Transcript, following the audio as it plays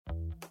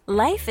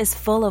Life is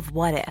full of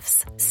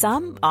what-ifs.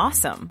 Some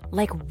awesome,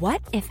 like what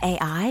if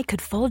AI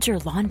could fold your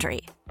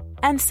laundry?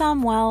 And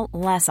some, well,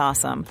 less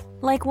awesome,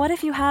 like what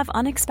if you have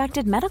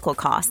unexpected medical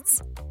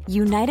costs?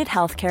 United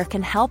Healthcare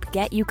can help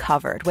get you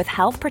covered with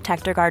Health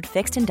Protector Guard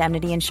fixed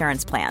indemnity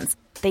insurance plans.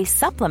 They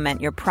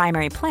supplement your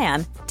primary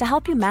plan to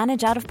help you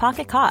manage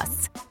out-of-pocket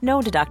costs.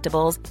 No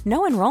deductibles,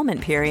 no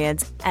enrollment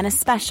periods, and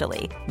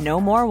especially no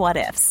more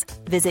what-ifs.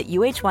 Visit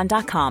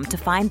uh1.com to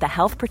find the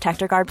Health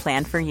Protector Guard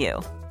plan for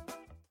you.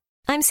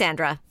 I'm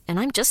Sandra, and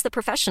I'm just the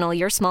professional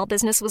your small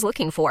business was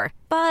looking for.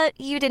 But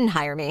you didn't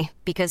hire me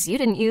because you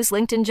didn't use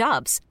LinkedIn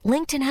Jobs.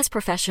 LinkedIn has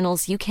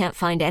professionals you can't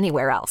find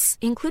anywhere else,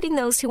 including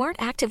those who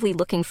aren't actively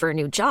looking for a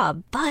new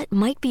job, but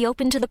might be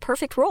open to the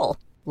perfect role,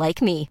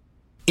 like me.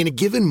 In a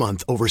given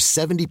month, over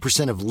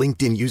 70% of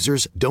LinkedIn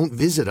users don't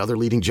visit other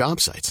leading job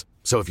sites.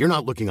 So if you're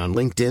not looking on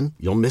LinkedIn,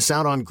 you'll miss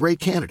out on great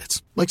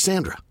candidates like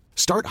Sandra.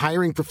 Start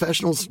hiring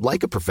professionals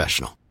like a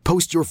professional.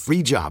 Post your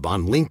free job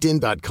on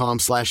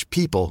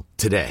linkedin.com/people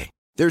today.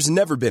 There's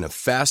never been a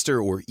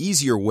faster or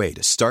easier way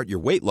to start your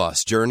weight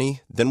loss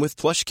journey than with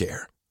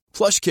PlushCare.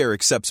 PlushCare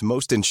accepts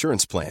most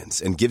insurance plans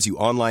and gives you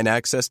online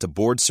access to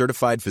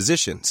board-certified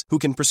physicians who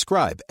can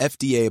prescribe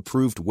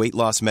FDA-approved weight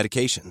loss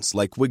medications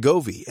like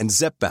Wegovy and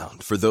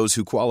Zepbound for those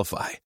who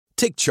qualify.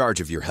 Take charge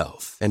of your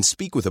health and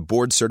speak with a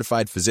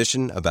board-certified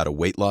physician about a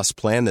weight loss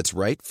plan that's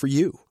right for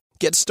you.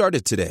 Get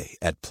started today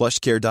at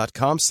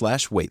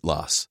plushcare.com/weight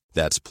loss.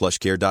 That's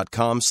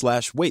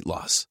plushcare.com/weight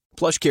loss.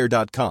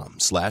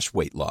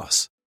 plushcare.com/weight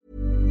loss.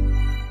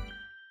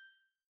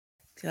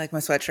 Do you like my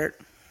sweatshirt?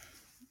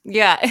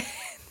 Yeah.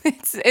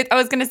 I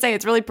was going to say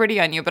it's really pretty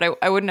on you, but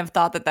I wouldn't have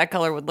thought that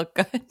color would look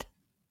good.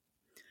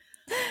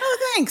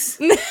 Oh, thanks.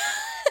 It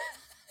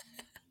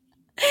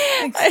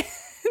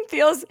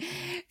feels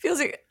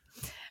like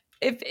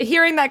if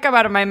hearing that come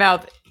out of my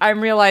mouth,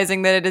 I'm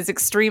realizing that it is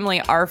extremely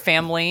our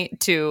family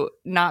to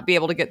not be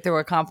able to get through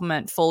a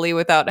compliment fully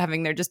without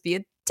having there just be a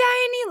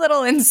tiny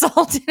little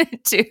insult in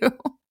it too.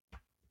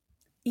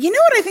 You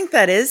know what I think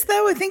that is,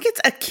 though? I think it's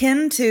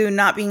akin to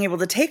not being able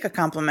to take a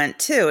compliment,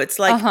 too. It's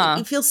like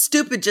you feel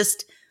stupid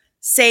just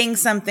saying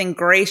something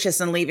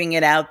gracious and leaving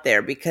it out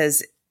there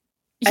because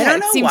I don't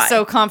know why. It seems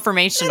so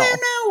confirmational. I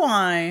don't know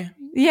why.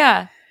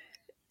 Yeah,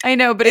 I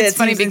know, but it's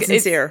funny because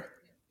sincere.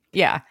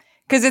 Yeah,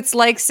 because it's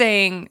like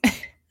saying,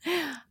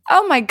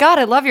 "Oh my God,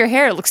 I love your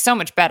hair. It looks so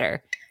much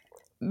better."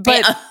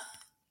 But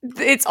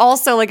it's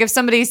also like if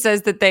somebody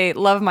says that they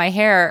love my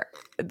hair,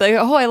 like,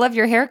 "Oh, I love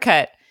your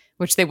haircut."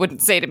 Which they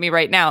wouldn't say to me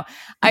right now.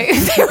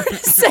 If they were to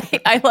say,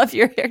 I love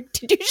your hair,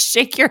 did you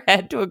shake your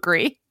head to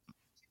agree?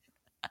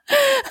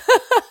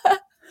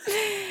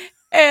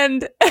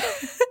 and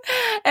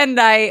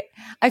I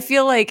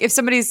feel like if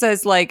somebody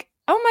says like,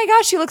 oh my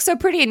gosh, you look so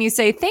pretty, and you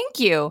say,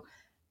 thank you.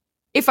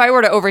 If I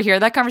were to overhear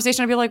that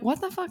conversation, I'd be like, what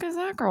the fuck is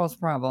that girl's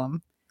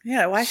problem?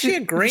 Yeah, why is she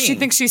agreeing? She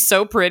thinks she's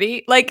so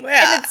pretty. Like,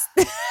 yeah.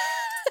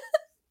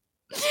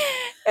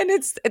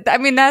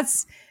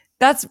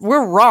 That's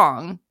we're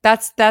wrong.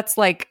 That's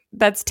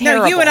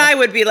terrible. No, you and I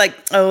would be like,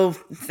 oh,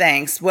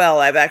 thanks. Well,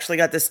 I've actually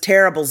got this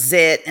terrible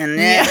zit and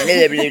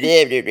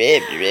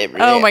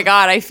oh my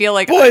God, I feel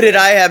like boy, did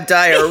I have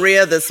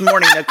diarrhea this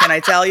morning, can I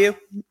tell you?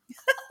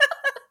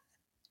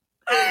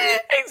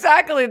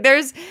 Exactly.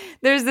 There's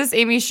this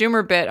Amy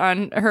Schumer bit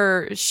on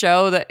her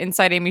show, that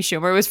Inside Amy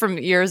Schumer. It was from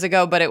years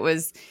ago, but it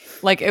was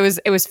like it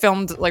was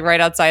filmed like right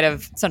outside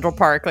of Central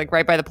Park, like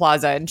right by the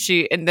plaza. And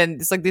then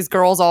it's like these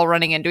girls all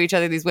running into each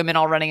other, these women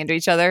all running into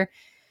each other.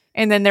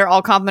 And then they're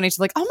all complimenting. She's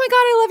like, oh my God,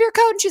 I love your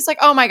coat. And she's like,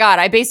 oh my God,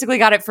 I basically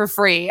got it for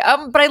free.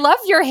 But I love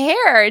your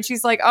hair. And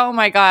she's like, oh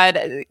my God,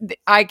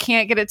 I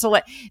can't get it to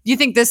do you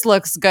think this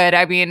looks good?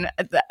 I mean,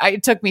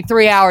 it took me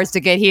 3 hours to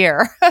get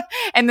here.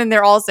 And then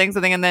they're all saying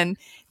something. And then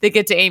they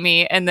get to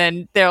Amy and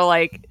then they're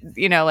like,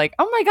 like,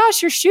 oh my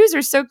gosh, your shoes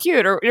are so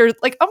cute. Or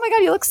like, oh my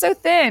God, you look so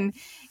thin.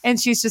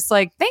 And she's just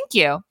like, thank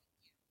you.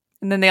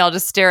 And then they all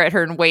just stare at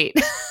her and wait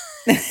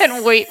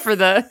and wait for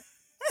the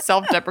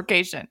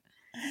self-deprecation.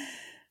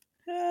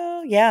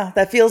 Yeah,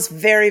 that feels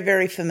very,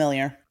 very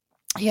familiar.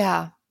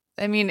 Yeah.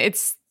 I mean,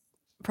 it's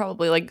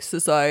probably like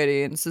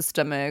society and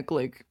systemic,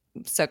 like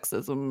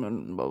sexism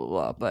and blah, blah,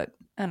 blah. But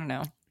I don't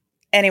know.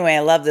 Anyway,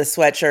 I love this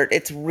sweatshirt.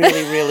 It's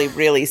really, really,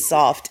 really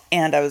soft.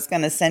 And I was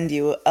going to send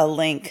you a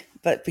link,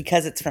 but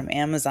because it's from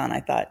Amazon,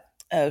 I thought,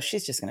 oh,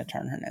 she's just going to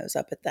turn her nose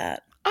up at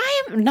that.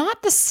 I am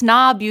not the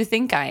snob you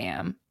think I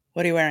am.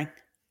 What are you wearing?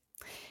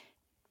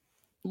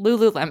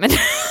 Lululemon.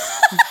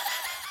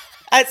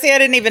 I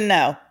didn't even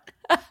know.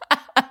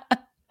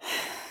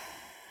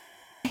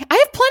 I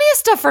have plenty of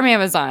stuff from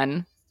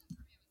Amazon.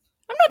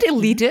 I'm not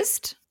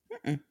elitist.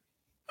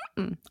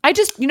 Mm-mm. I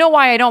just, you know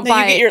why I don't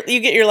buy it?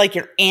 You get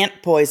your ant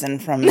poison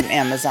from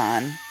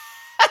Amazon.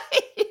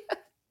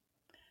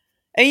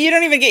 And you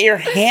don't even get your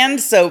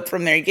hand soap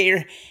from there. You get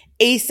your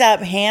ASAP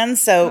hand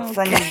soap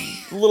from a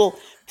little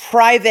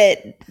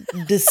private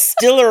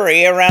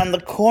distillery around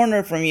the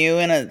corner from you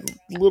in a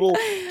little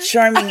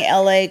charming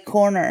LA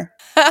corner.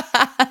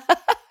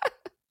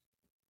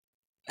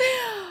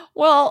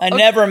 Well, I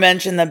never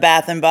mention the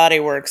Bath and Body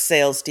Works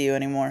sales to you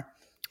anymore.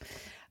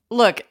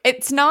 Look,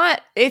 it's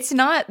not. No, it's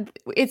not.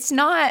 No, it's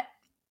not.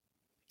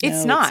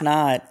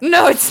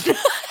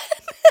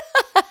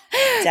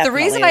 The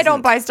reason I don't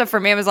isn't. buy stuff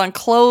from Amazon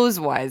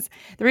clothes-wise,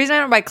 the reason I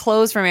don't buy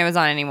clothes from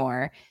Amazon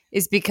anymore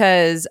is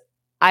because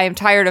I am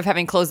tired of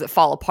having clothes that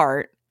fall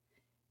apart,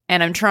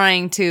 and I'm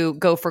trying to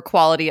go for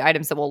quality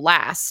items that will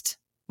last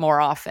more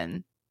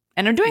often.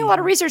 And I'm doing a lot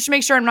of research to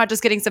make sure I'm not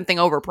just getting something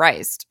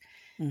overpriced.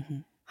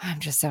 Mm-hmm. I'm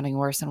just sounding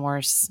worse and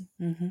worse.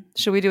 Mm-hmm.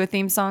 Should we do a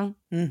theme song?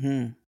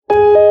 Mm-hmm.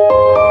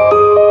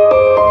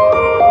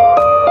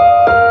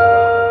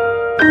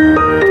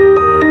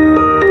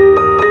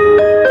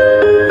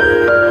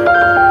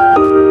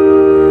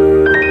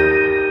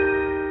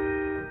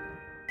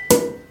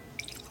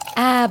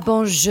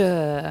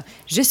 Bonjour.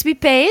 Je suis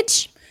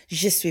Paige.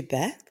 Je suis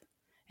Beth.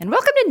 And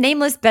welcome to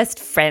Nameless Best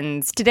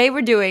Friends. Today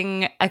we're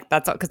doing,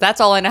 that's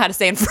all I know how to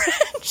say in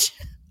French.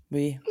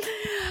 Oui.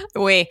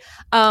 Today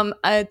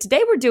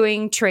we're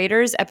doing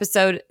Traitors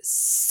episode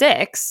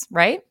 6,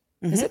 right?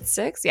 Mm-hmm. Is it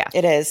 6? Yeah.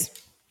 It is.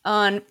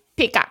 On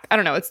Peacock. I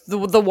don't know. It's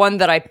the one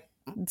that I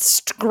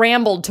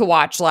scrambled to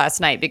watch last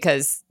night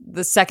because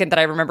the second that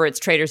I remember it's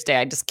Traitors Day,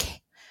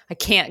 I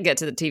can't get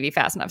to the TV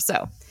fast enough.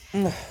 So.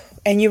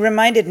 And you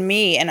reminded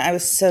me, and I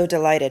was so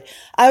delighted.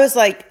 I was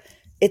like,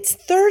 it's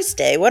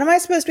Thursday. What am I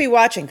supposed to be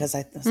watching? Because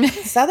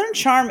Southern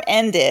Charm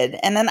ended.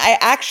 And then I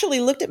actually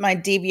looked at my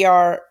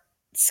DVR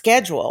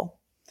schedule,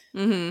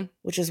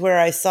 which is where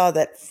I saw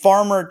that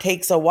Farmer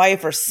Takes a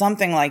Wife or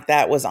something like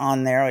that was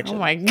on there. Which oh,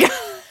 my God.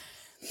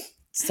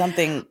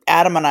 Something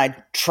Adam and I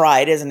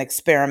tried as an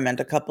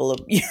experiment a couple of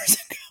years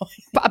ago.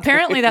 But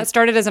apparently that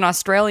started as an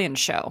Australian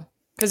show.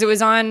 Because it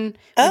was on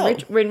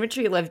when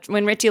Richie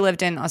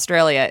lived in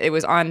Australia. It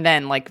was on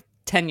then, like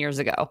 10 years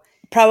ago.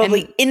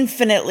 Probably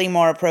infinitely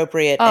more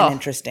appropriate and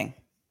interesting.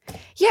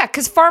 Yeah,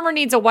 because Farmer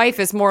Needs a Wife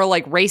is more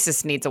like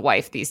Racist Needs a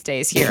Wife these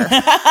days here.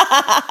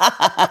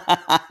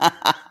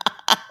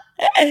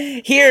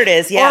 Here it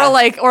is, yeah.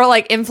 Or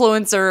like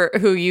influencer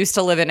who used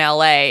to live in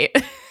LA,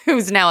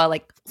 who's now a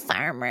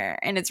farmer,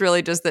 and it's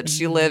really just that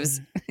she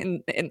lives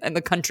in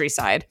the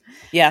countryside.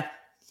 Yeah.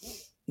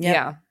 Yep.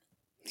 Yeah.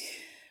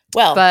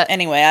 Well,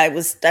 anyway, I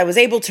was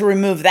able to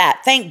remove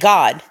that. Thank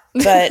God.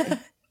 But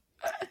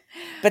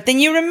but then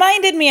you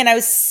reminded me and I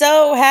was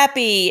so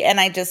happy and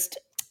I just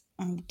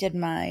did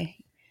my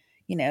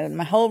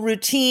my whole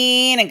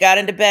routine and got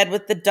into bed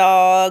with the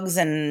dogs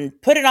and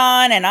put it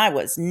on and I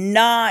was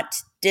not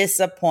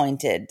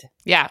disappointed.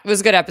 Yeah, it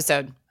was a good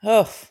episode.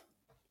 Oh,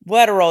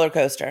 what a roller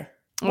coaster.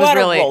 A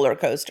roller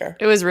coaster.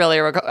 It was really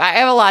a roller coaster. I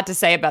have a lot to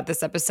say about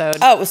this episode.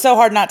 Oh, it was so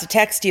hard not to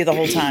text you the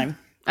whole time.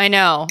 I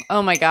know.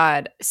 Oh, my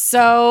God.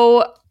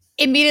 So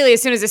immediately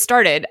as soon as it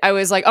started, I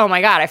was like, oh,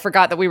 my God, I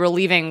forgot that we were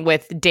leaving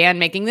with Dan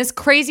making this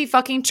crazy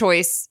fucking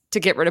choice to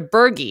get rid of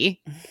Bergie,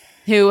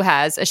 who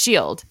has a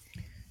shield,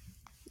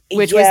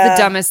 which was the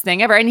dumbest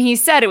thing ever. And he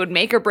said it would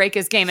make or break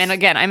his game. And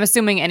again, I'm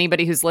assuming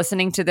anybody who's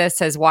listening to this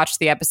has watched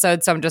the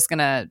episode. So I'm just going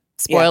to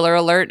spoiler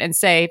alert and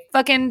say,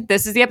 fucking,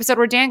 this is the episode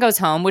where Dan goes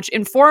home, which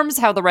informs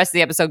how the rest of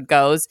the episode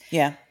goes.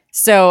 Yeah.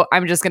 So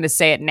I'm just going to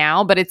say it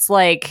now. But it's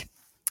like,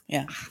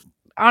 yeah.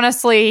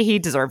 Honestly, he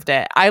deserved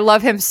it. I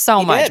love him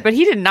so much, but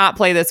he did not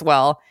play this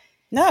well.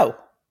 No.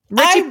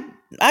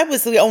 I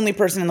was the only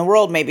person in the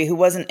world maybe who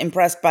wasn't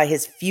impressed by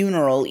his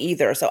funeral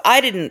either. So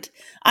I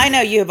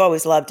know you have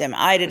always loved him.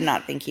 I did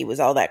not think he was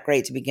all that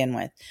great to begin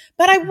with,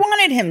 but I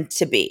wanted him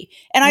to be.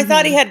 And I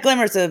thought he had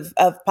glimmers of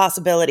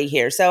possibility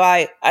here. So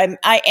I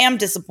am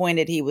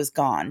disappointed he was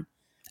gone.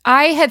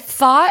 I had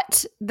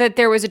thought that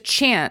there was a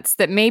chance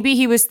that maybe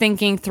he was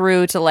thinking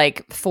through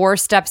to 4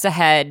 steps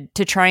ahead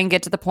to try and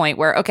get to the point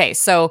where, okay,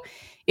 so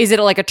is it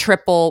like a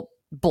triple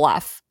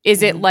bluff?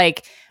 Is it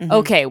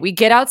okay, we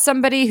get out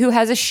somebody who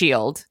has a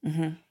shield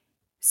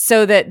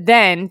so that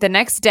then the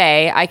next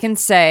day I can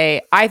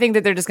say, I think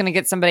that they're just going to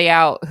get somebody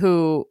out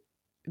who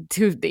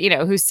said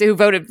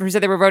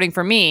they were voting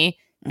for me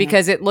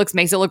because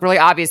makes it look really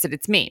obvious that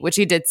it's me, which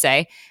he did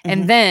say.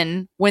 And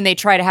then when they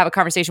try to have a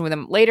conversation with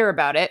him later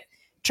about it,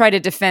 try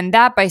to defend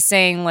that by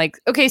saying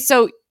okay,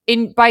 so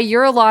by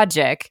your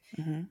logic,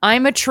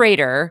 I'm a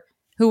traitor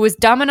who was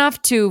dumb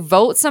enough to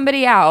vote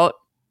somebody out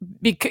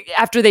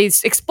after they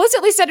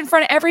explicitly said in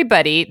front of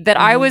everybody that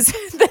I was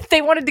that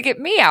they wanted to get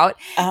me out.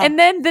 And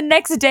then the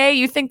next day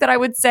you think that I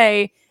would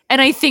say,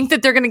 and I think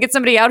that they're going to get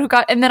somebody out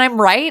and then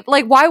I'm right.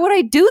 Why would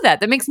I do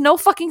that? That makes no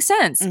fucking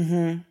sense.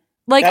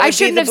 I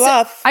shouldn't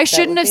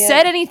have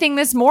said anything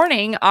this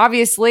morning,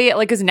 obviously,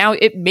 because now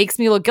it makes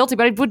me look guilty,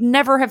 but I would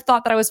never have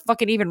thought that I was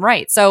fucking even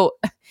right. So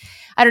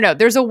I don't know.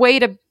 There's a way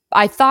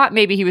I thought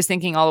maybe he was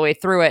thinking all the way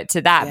through it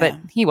to that, but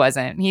he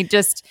wasn't.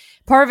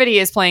 Parvati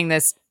is playing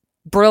this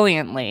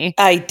brilliantly.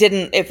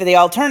 If the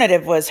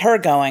alternative was her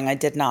going, I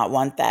did not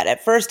want that.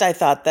 At first I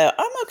thought that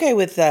I'm okay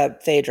with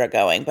Phaedra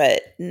going,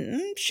 but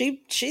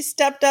she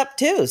stepped up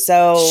too.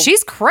 So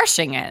she's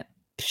crushing it.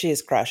 She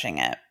is crushing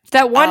it.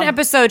 That one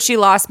episode, she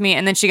lost me,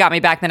 and then she got me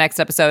back the next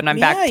episode, and I'm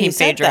back Team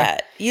Phaedra.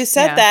 You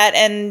said that,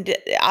 and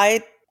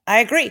I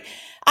agree.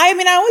 I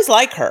mean, I always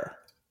like her.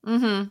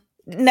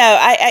 No,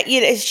 I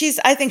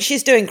think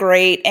she's doing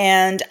great,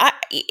 and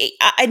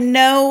I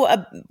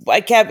know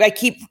I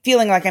keep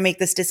feeling like I make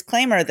this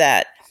disclaimer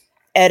that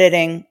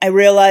editing. I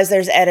realize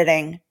there's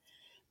editing.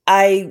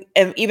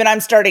 I'm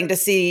starting to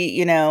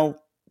see,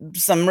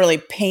 some really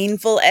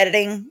painful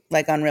editing,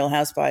 like on Real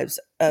Housewives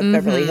of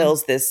Beverly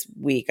Hills this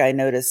week. I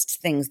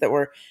noticed things that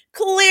were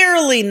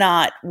clearly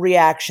not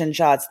reaction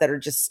shots that are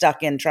just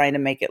stuck in trying to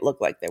make it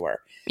look like they were.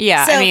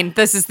 Yeah, So, I mean,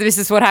 this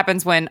is what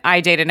happens when I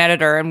date an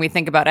editor and we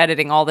think about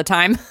editing all the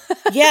time.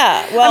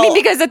 yeah, well, I mean,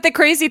 because the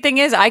crazy thing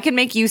is, I can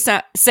make you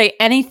say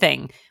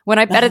anything. When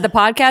I edit the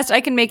podcast, I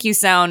can make you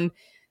sound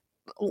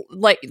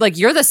like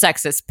you're the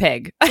sexist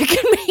pig. I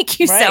can make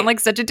you sound like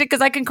such a dick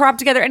because I can crop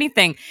together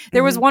anything.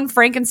 There was one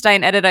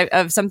Frankenstein edit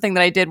of something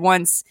that I did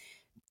once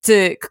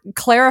to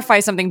clarify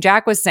something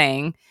Jack was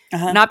saying,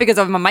 not because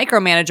I'm a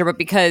micromanager, but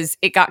because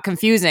it got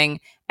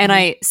confusing. And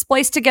I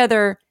spliced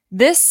together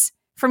this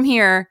from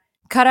here,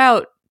 cut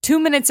out 2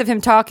 minutes of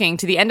him talking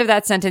to the end of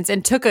that sentence,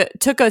 and took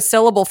a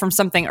syllable from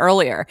something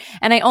earlier.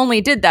 And I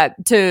only did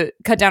that to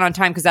cut down on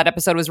time because that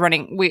episode was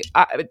running.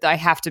 I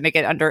have to make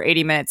it under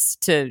 80 minutes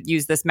to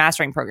use this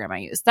mastering program I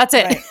use. That's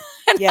it. Right.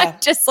 And Yeah.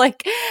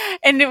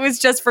 and it was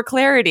just for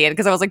clarity, and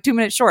because I was like 2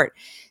 minutes short.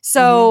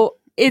 So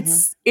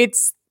it's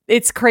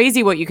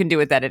crazy what you can do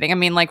with editing. I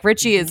mean, like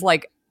Richie is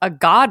like a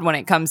god when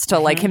it comes to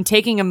like him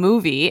taking a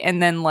movie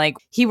and then like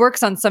he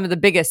works on some of the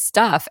biggest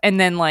stuff and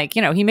then like,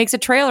 he makes a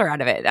trailer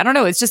out of it. I don't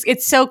know.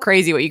 It's so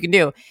crazy what you can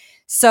do.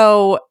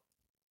 So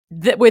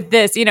with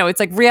this, it's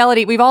like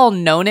reality. We've all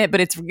known it,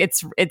 but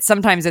it's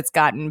sometimes it's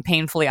gotten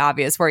painfully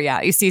obvious where,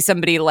 you see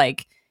somebody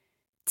like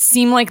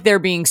seem like they're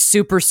being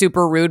super,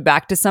 super rude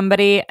back to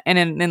somebody and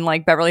in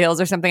like Beverly Hills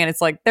or something. And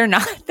it's like, they're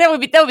not, that would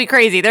be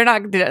crazy. They're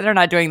not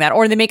doing that.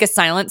 Or they make a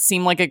silence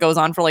seem like it goes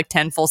on for like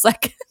 10 full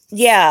seconds.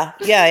 Yeah.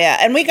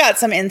 And we got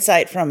some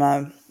insight from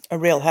a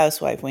Real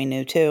Housewife we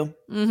knew too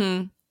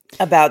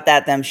about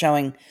that, them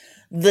showing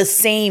the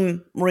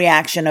same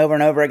reaction over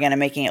and over again and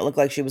making it look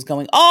like she was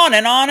going on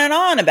and on and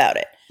on about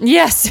it.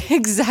 Yes,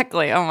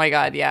 exactly. Oh my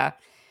God. Yeah.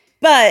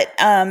 But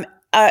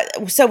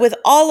so with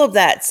all of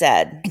that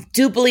said, I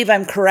do believe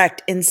I'm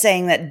correct in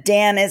saying that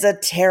Dan is a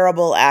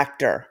terrible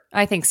actor.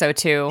 I think so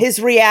too. His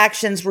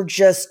reactions were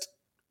just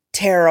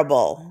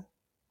terrible.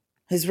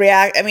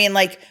 I mean,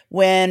 like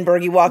when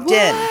Bergie walked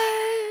in.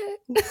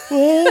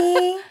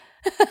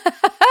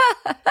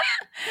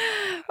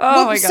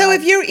 Oh my God. So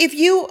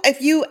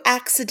if you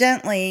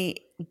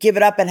accidentally give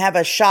it up and have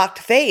a shocked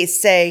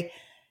face, say,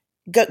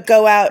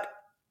 go out,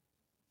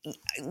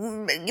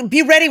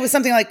 be ready with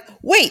something like,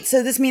 wait,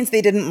 so this means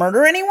they didn't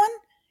murder anyone?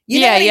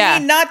 You know what I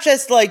mean? Not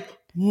just like,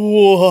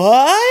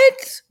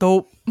 what?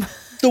 Dope.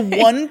 The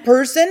one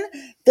person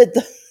that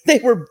they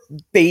were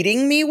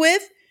baiting me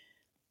with?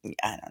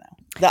 I don't know.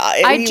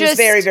 It was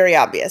very, very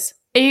obvious.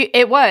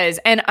 It was.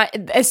 And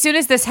as soon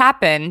as this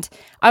happened,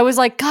 I was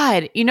like,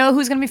 God,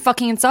 who's going to be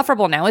fucking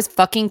insufferable now is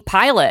fucking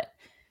Pilot.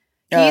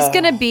 He's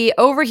going to be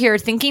over here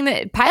thinking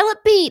that Pilot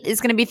Pete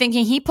is going to be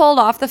thinking he pulled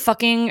off the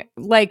fucking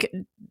like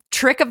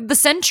trick of the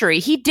century.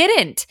 He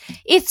didn't.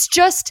 It's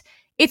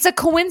a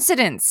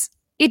coincidence.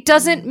 It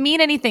doesn't mean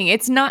anything.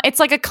 It's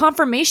like a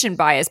confirmation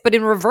bias, but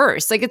in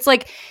reverse. Like, it's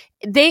like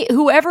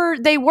whoever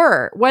they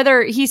were,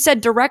 whether he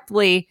said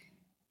directly,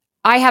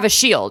 I have a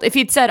shield. If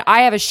he'd said,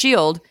 I have a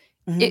shield,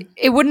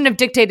 it wouldn't have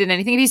dictated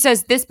anything. If he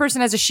says, this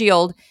person has a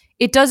shield,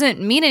 it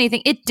doesn't mean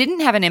anything. It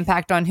didn't have an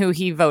impact on who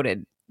he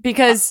voted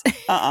because,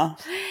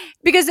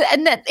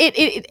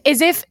 it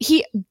as if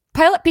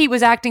Pilot Pete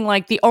was acting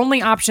like the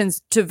only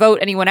options to vote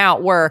anyone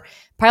out were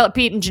Pilot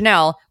Pete and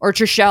Janelle or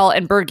Trishelle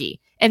and Bergie.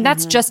 And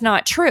that's just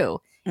not true.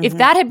 If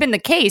that had been the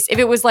case, if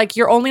it was like,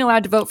 you're only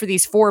allowed to vote for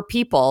these 4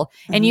 people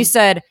and you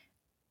said,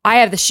 I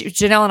have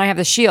Janelle and I have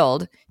the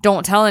shield.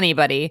 Don't tell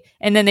anybody.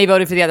 And then they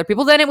voted for the other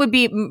people. Then it would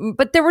be,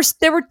 but there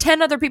were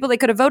 10 other people they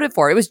could have voted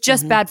for. It was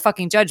just bad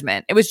fucking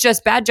judgment. It was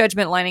just bad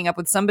judgment lining up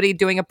with somebody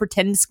doing a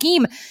pretend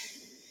scheme.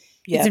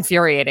 Yeah. It's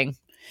infuriating.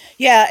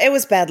 Yeah, it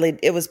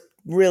was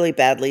really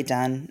badly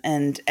done.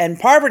 And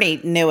Parvati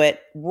knew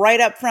it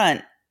right up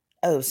front.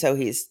 Oh, so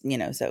he's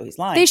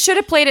lying. They should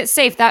have played it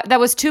safe. That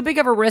was too big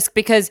of a risk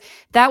because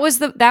that was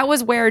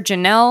where it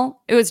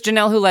was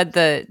Janelle who led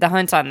the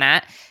hunt on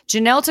that.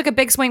 Janelle took a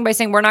big swing by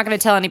saying, we're not going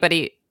to tell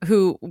anybody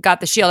who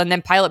got the shield. And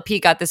then Pilot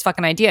Pete got this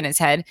fucking idea in his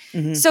head.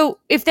 So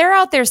if they're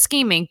out there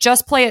scheming,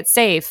 just play it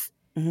safe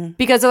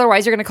because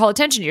otherwise you're going to call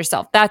attention to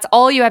yourself. That's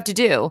all you have to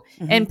do.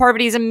 And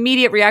Parvati's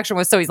immediate reaction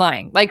was, so he's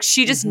lying. Like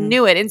she just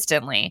knew it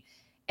instantly.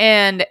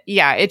 And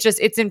yeah,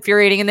 it's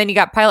infuriating. And then you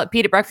got Pilot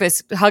Pete at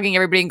breakfast hugging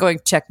everybody and going,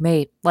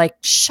 checkmate. Like,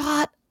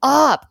 shut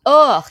up.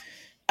 Ugh.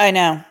 I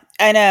know.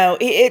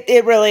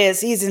 It really is.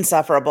 He's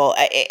insufferable.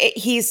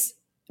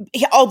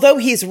 Although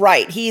he's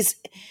right.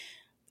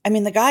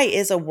 The guy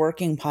is a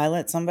working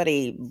pilot.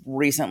 Somebody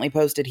recently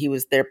posted he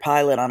was their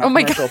pilot on a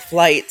commercial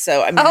flight.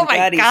 So I'm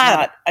glad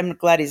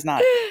he's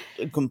not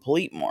a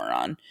complete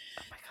moron.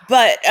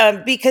 But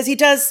because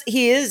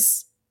he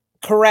is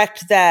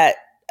correct that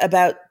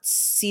about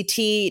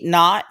CT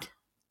not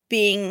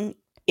being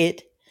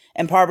it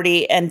and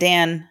Parvati and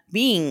Dan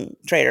being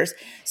traitors.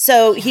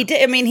 So he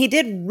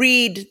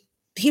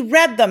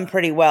read them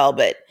pretty well,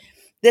 but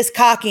this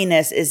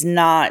cockiness is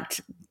not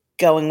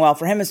going well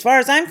for him as far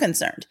as I'm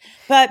concerned.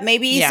 But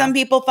maybe some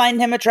people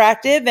find him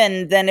attractive,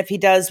 and then if he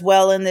does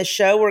well in this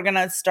show,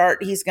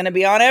 he's going to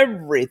be on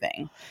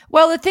everything.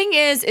 Well, the thing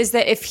is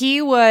that if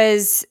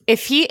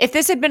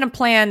this had been a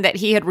plan that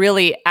he had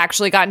really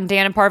actually gotten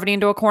Dan and Parvati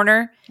into a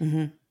corner,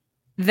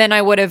 then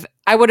I would have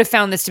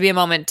found this to be a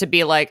moment to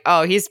be like,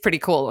 oh, he's pretty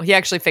cool. He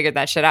actually figured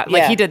that shit out.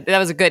 Like he did. That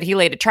was he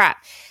laid a trap.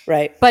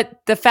 Right.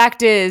 But the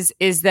fact is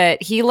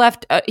that he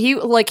left, he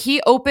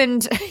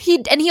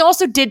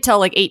also did tell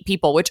like 8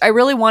 people, which I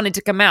really wanted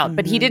to come out,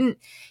 but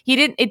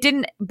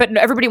but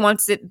everybody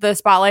wants the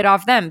spotlight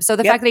off them. So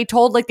the fact that he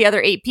told like the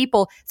other 8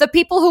 people, the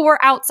people who were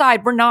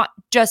outside were not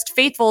just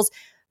faithfuls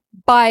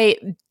by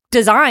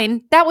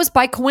design, that was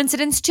by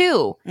coincidence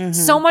too.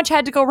 So much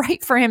had to go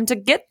right for him to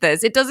get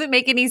this. It doesn't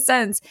make any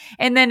sense.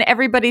 And then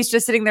everybody's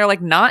just sitting there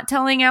like not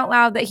telling out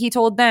loud that he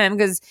told them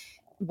because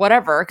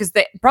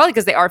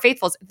they are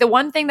faithfuls. The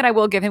one thing that I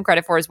will give him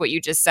credit for is what you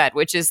just said,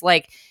 which is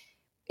like,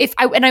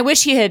 I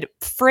wish he had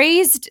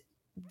phrased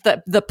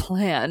the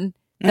plan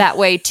that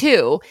way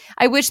too.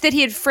 I wish that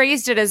he had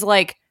phrased it as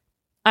like,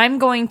 I'm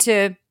going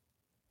to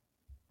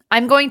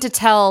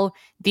tell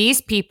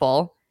these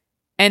people,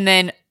 and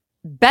then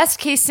best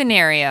case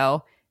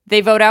scenario,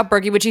 they vote out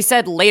Berkey, which he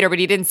said later, but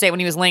he didn't say it when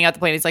he was laying out the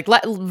plan. He's like,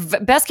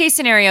 best case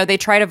scenario, they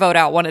try to vote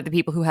out one of the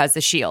people who has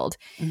the shield.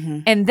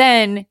 And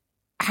then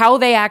how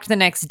they act the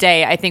next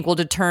day, I think, will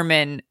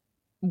determine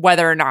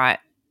whether or not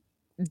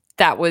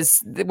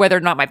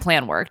my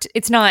plan worked.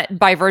 It's not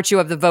by virtue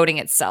of the voting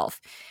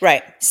itself.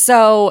 Right.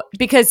 So,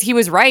 because he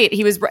was right.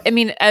 I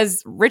mean,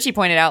 as Richie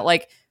pointed out,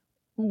 like,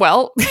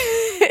 well,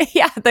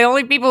 the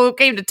only people who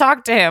came to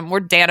talk to him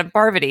were Dan and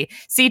Parvati.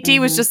 CT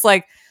was just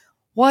like,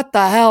 what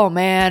the hell,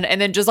 man? And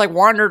then just like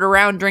wandered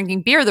around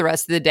drinking beer the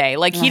rest of the day.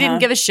 Like he didn't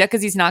give a shit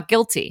because he's not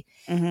guilty.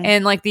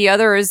 And like the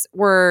others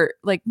were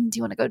like, do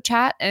you want to go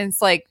chat? And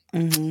it's like,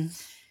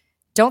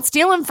 don't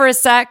steal him for a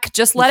sec.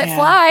 Just let it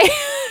fly.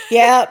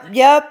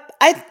 Yep.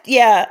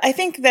 I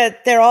think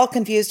that they're all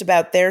confused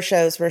about their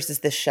shows versus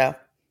this show.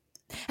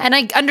 And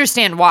I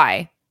understand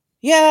why.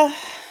 Yeah,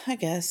 I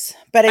guess.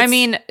 But I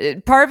mean,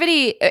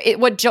 Parvati,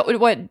 what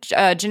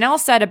Janelle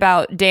said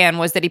about Dan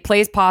was that he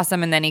plays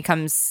possum and then he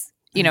comes,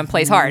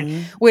 plays hard,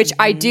 which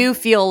I do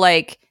feel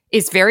like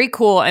is very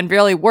cool and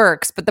really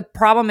works. But the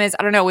problem is,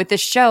 I don't know, with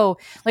this show,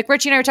 like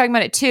Richie and I were talking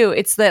about it too.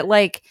 It's that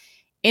like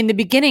in the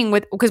beginning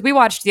because we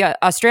watched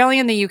the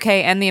Australian, the UK,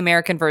 and the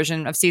American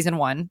version of season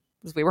 1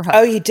 because we were hooked.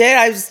 Oh, you did?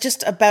 I was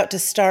just about to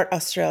start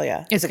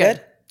Australia. Is it good?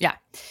 Yeah.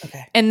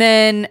 Okay. And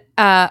then,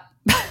 oh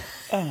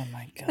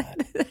my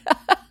God.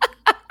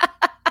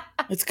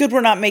 It's good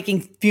we're not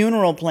making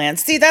funeral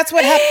plans. See, that's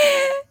what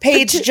happened.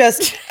 Paige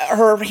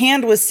her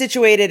hand was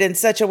situated in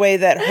such a way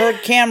that her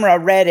camera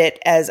read it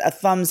as a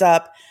thumbs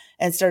up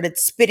and started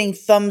spitting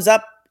thumbs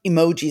up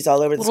emojis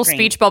all over the little screen.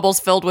 Speech bubbles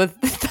filled with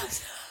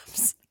thumbs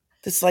ups.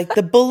 It's like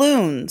the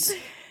balloons.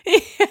 Yeah.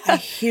 I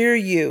hear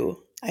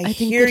you. I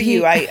hear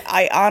you.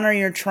 I honor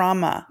your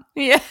trauma.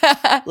 Yeah.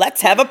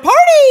 Let's have a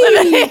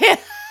party.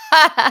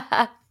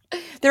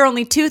 There are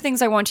only 2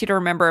 things I want you to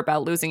remember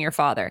about losing your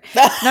father.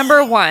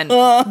 Number 1,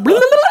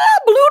 balloon.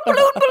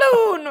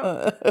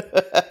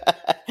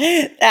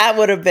 That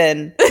would have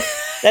been.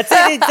 That's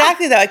it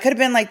exactly though. I could have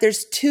been like,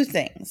 there's 2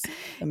 things.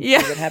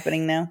 Is it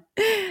happening now?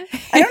 I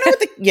don't know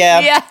what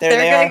yeah, there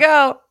they're gonna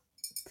go.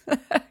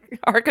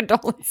 Our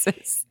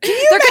condolences.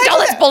 They're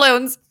condolence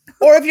balloons.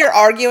 Or if you're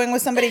arguing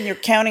with somebody and you're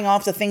counting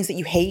off the things that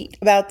you hate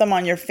about them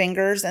on your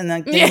fingers, and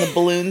then the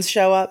balloons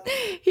show up.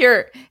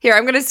 Here,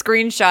 I'm going to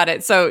screenshot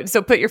it. So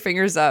put your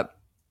fingers up,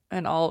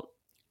 and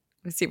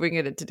let's see if we can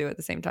get it to do it at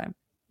the same time.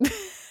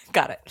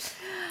 Got it.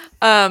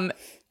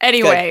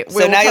 Anyway,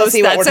 so now you'll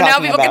see what we're talking about. So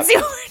now people can see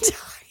what we're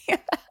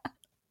talking about.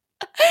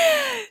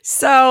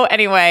 So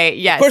anyway,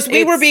 yes. Of course,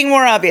 we were being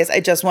more obvious.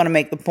 I just want to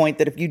make the point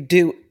that if you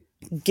do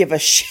give a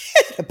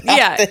shit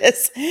about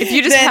this, if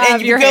you just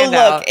have your hand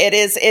out,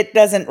 it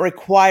doesn't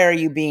require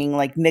you being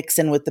like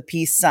Nixon with the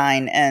peace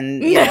sign and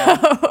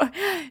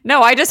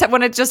no, I just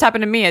when it just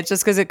happened to me, it's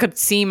just because it could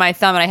see my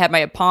thumb and I had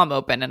my palm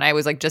open and I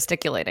was like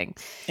gesticulating.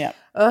 Yeah.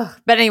 But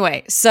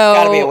anyway, so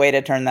gotta be a way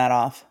to turn that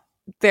off.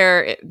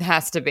 There it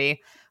has to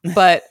be.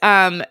 But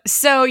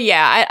so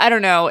yeah, I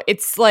don't know.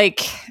 It's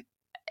like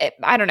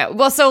I don't know.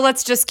 Well, so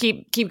let's just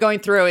keep going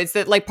through. It's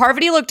that like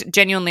Parvati looked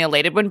genuinely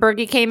elated when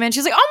Berkey came in.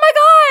 She's like, "Oh my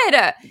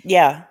God."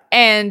 Yeah.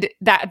 And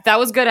that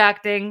was good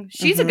acting.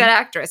 She's a good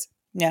actress.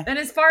 Yeah. And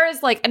as far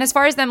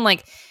as them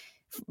like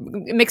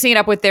mixing it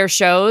up with their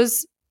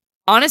shows,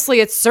 honestly,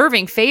 it's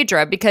serving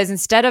Phaedra because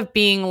instead of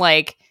being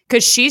like,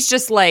 because she's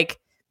just like,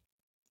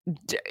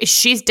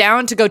 she's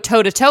down to go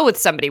toe to toe with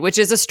somebody, which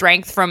is a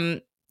strength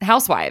from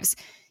Housewives,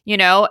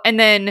 and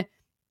then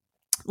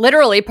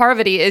literally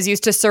Parvati is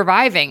used to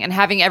surviving and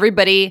having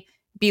everybody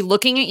be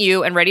looking at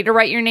you and ready to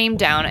write your name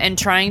down and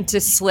trying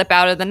to slip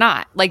out of the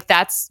knot. Like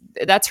that's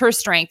her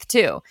strength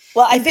too.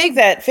 Well, I think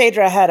that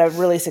Phaedra had a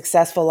really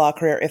successful law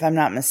career, if I'm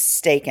not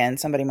mistaken.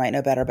 Somebody might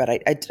know better, but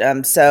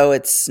so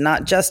it's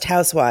not just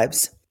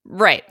Housewives.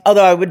 Right.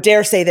 Although I would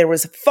dare say there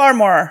was far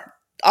more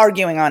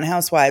arguing on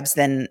Housewives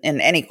than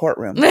in any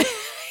courtroom.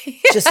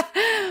 Just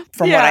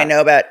from what I know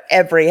about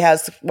every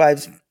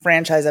Housewives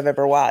franchise I've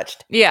ever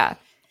watched. Yeah.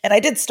 And I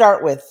did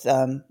start with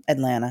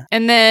Atlanta.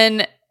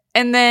 But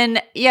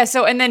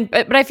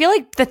I feel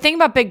like the thing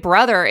about Big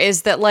Brother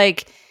is that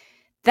like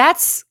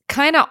that's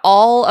kind of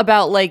all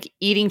about like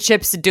eating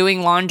chips,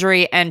 doing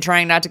laundry, and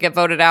trying not to get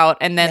voted out.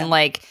 And then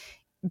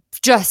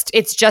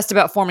it's just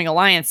about forming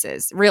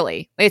alliances.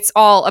 Really, it's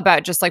all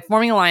about just like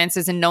forming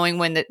alliances and knowing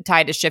when the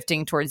tide is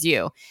shifting towards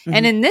you. Mm-hmm.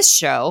 And in this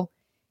show,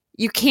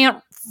 you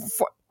can't,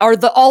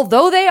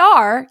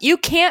 you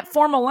can't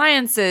form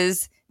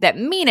alliances that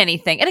mean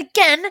anything. And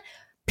again,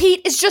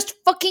 Pete is just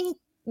fucking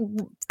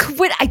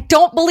quit. I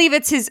don't believe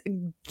it's his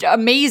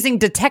amazing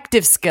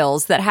detective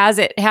skills that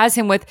has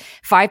him with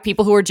 5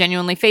 people who are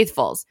genuinely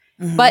faithfuls.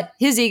 Mm-hmm. But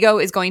his ego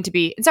is going to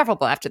be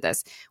insufferable after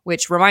this,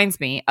 which reminds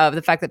me of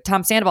the fact that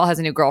Tom Sandoval has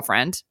a new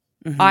girlfriend.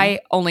 Mm-hmm. I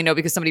only know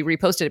because somebody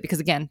reposted it because,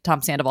 again,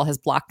 Tom Sandoval has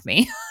blocked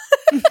me.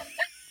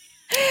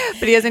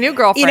 But he has a new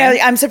girlfriend. You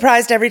know, I'm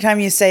surprised every time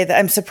you say that.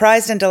 I'm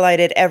surprised and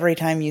delighted every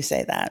time you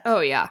say that.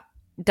 Oh, yeah,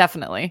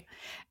 definitely.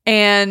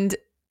 And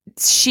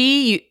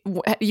she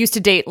used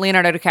to date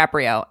Leonardo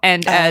DiCaprio.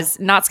 And as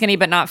Not Skinny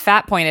But Not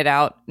Fat pointed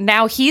out,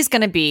 now his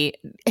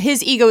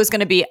ego is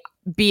going to be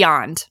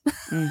beyond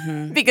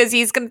mm-hmm. because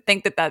he's going to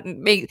think that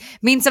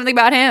means something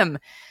about him.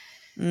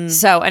 Mm.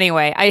 So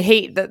anyway, I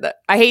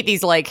hate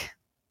these like,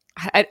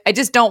 I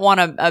just don't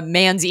want a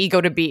man's ego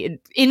to be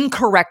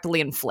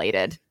incorrectly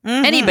inflated.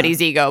 Mm-hmm.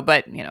 Anybody's ego,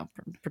 but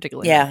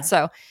particularly men.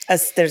 So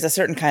there's a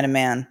certain kind of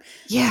man.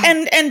 Yeah.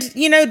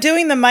 And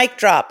doing the mic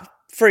drop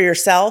for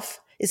yourself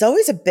is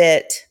always a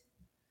bit.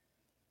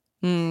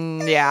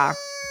 Yeah.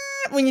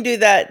 When you do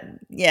that,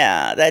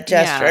 that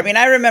gesture. Yeah. I mean,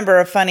 I remember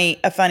a funny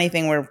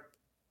thing where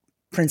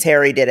Prince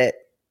Harry did it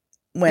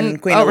when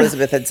Queen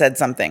Elizabeth had said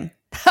something.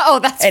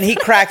 And he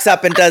cracks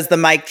up and does the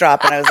mic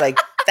drop, and I was like,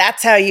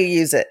 "That's how you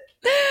use it.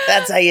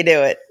 That's how you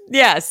do it."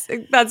 Yes,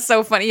 that's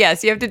so funny.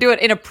 Yes, you have to do it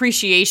in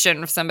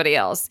appreciation of somebody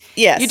else.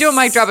 Yes, you do a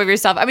mic drop of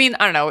yourself. I mean,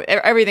 I don't know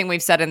everything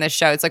we've said in this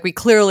show. It's like we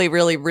clearly,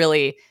 really,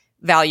 really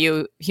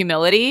value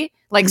humility,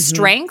 like mm-hmm.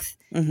 strength,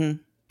 mm-hmm.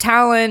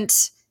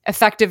 talent,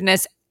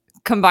 effectiveness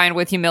combined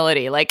with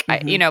humility. Like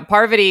mm-hmm.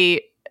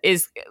 Parvati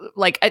is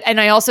like,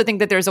 and I also think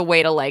that there's a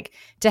way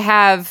to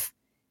have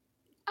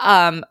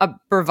a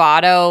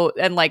bravado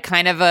and like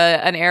kind of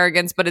an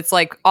arrogance, but it's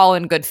like all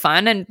in good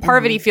fun. And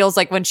Parvati mm-hmm. feels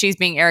like when she's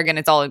being arrogant,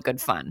 it's all in good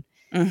fun.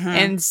 Mm-hmm.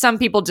 And some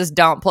people just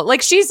don't play.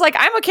 Like she's like,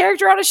 I'm a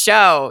character on a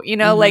show,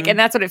 mm-hmm. like, and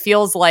that's what it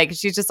feels like.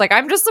 She's just like,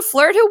 I'm just a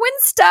flirt who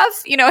wins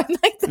stuff, and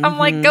like mm-hmm. I'm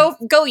like,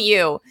 go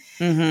you.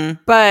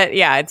 Mm-hmm. But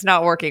yeah, it's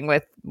not working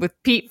with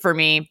Pete for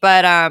me.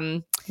 But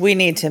we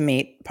need to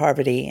meet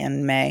Parvati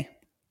and May.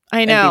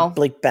 I know, and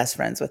be like best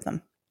friends with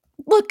them.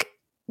 Look,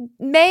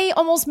 May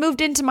almost moved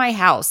into my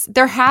house.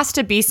 There has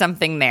to be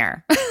something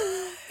there. They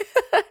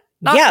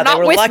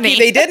were lucky me.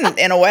 They didn't,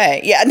 in a way.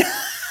 Yeah.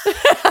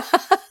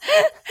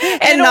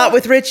 And not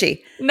with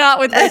Richie. Not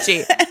with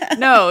Richie.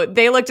 No,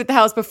 they looked at the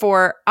house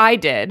before I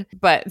did.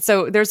 But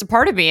so there's a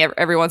part of me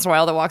every once in a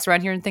while that walks around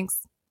here and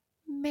thinks,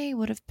 May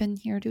would have been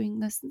here doing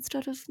this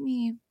instead of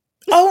me.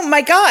 Oh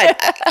my God.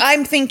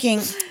 I'm thinking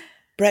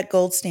Brett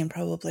Goldstein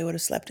probably would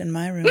have slept in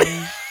my room.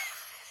 Yeah.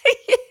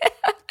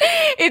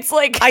 It's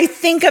like I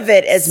think of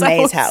it as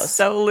May's house.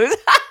 So loser.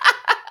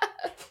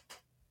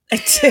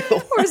 I do.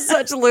 We're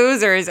such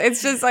losers.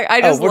 It's just like I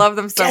just love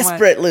them so much.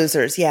 Desperate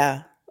losers,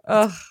 yeah.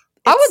 Ugh.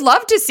 I would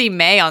love to see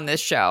May on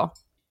this show.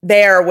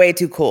 They are way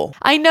too cool.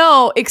 I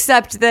know,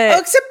 except that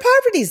except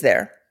Parvati's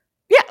there.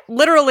 Yeah,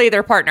 literally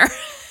their partner.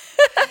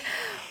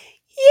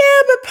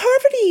 Yeah, but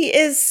Parvati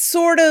is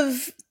sort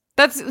of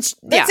that's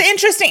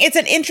interesting. It's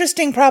an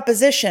interesting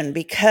proposition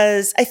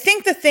because I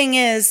think the thing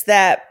is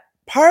that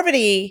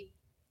Parvati,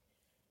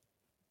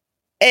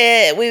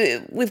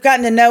 we've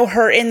gotten to know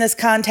her in this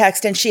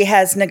context, and she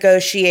has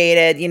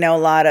negotiated, a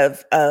lot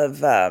of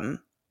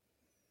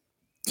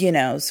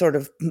sort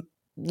of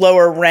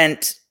lower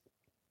rent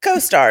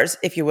co-stars,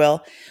 if you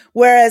will.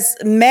 Whereas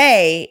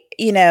May,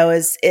 May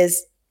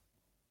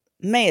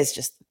is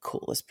just the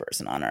coolest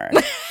person on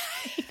earth.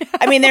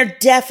 I mean, they're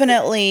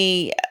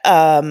definitely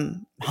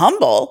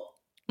humble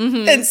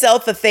mm-hmm. and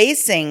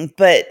self-effacing,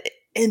 but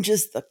in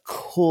just the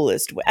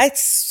coolest way. I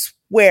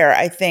swear,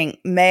 I think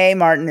Mae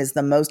Martin is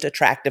the most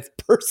attractive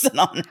person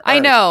on earth. I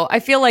know. I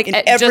feel like in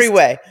every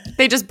way.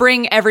 They just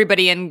bring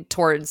everybody in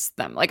towards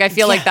them. Like, I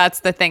feel like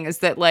that's the thing is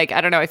that, like,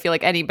 I don't know. I feel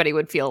like anybody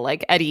would feel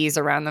like at ease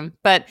around them.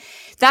 But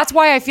that's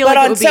why I feel like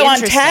it would be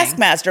interesting. On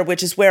Taskmaster,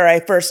 which is where I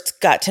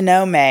first got to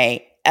know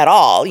May at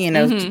all,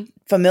 mm-hmm.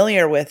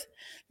 familiar with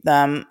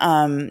them,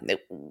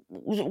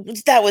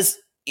 that was,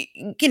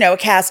 a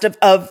cast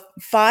of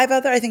 5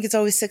 other, I think it's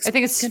always 6. I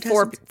think it's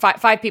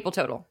 5 people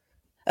total.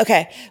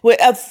 Okay. With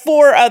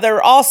 4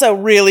 other also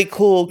really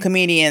cool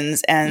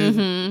comedians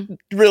and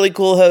really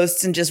cool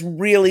hosts and just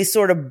really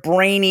sort of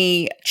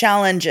brainy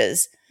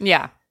challenges.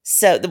 Yeah.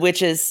 So,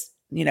 which is,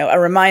 a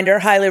reminder,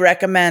 highly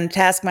recommend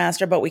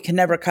Taskmaster, but we can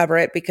never cover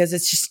it because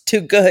it's just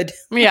too good.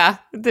 Yeah.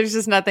 There's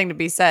just nothing to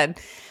be said.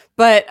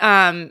 But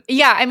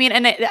yeah, I mean,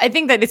 and I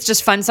think that it's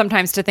just fun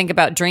sometimes to think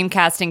about dream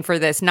casting for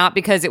this, not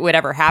because it would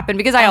ever happen,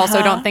 because I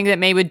also don't think that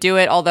May would do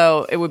it,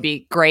 although it would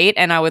be great.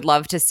 And I would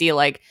love to see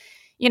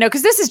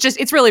because this is just,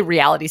 it's really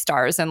reality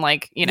stars and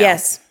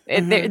Yes.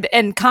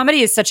 And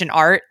comedy is such an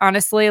art,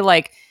 honestly.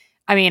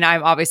 I mean,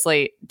 I'm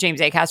obviously James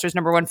Acaster's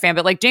 #1 fan,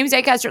 but James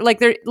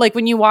Acaster,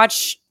 when you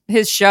watch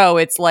his show,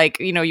 it's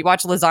you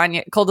watch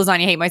Cold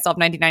Lasagna, Hate Myself,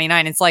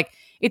 1999. It's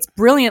it's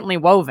brilliantly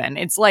woven.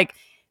 It's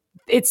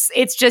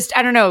it's just,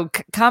 I don't know.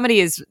 Comedy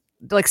is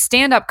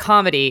stand-up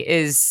comedy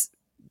is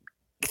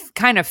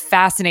kind of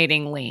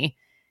fascinatingly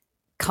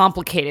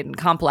complicated and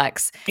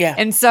complex. Yeah.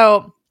 And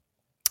so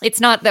it's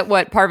not that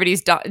what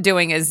Parvati's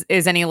doing is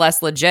any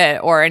less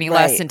legit or any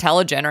less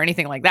intelligent or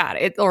anything like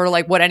that. Or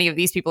what any of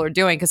these people are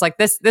doing. Cause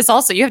this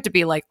also, you have to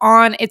be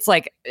on, it's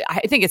I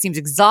think it seems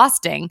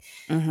exhausting,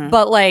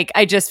 but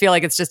I just feel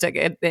like it's just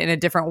in a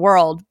different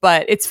world.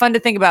 But it's fun to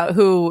think about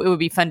who it would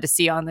be fun to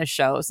see on this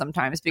show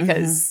sometimes,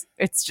 because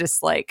it's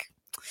just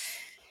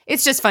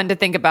it's just fun to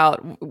think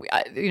about,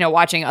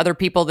 watching other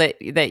people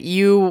that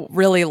you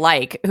really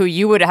like, who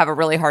you would have a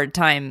really hard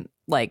time,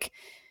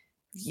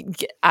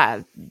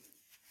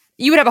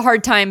 you would have a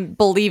hard time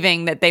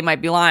believing that they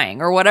might be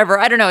lying or whatever.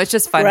 I don't know. It's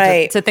just fun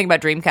to think about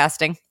dream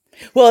casting.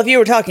 Well, if you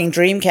were talking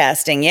dream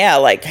casting, yeah,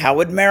 how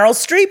would Meryl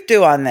Streep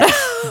do on this?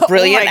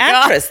 Brilliant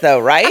actress, though,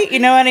 right? You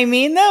know what I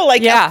mean, though?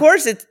 Of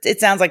course,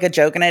 it sounds like a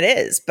joke, and it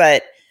is.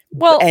 But,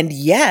 and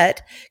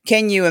yet,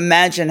 can you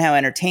imagine how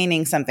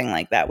entertaining something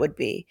like that would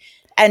be?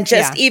 And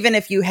just even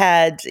if you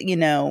had,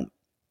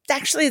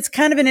 actually, it's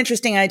kind of an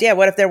interesting idea.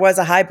 What if there was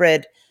a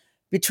hybrid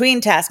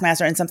between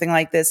Taskmaster and something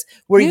like this,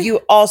 where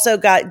you also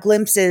got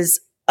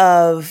glimpses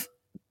of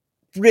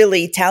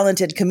really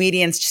talented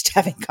comedians just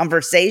having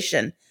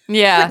conversation.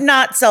 Yeah. But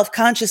not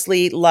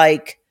self-consciously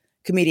like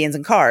comedians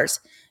in cars,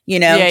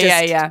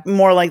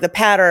 more like the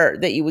patter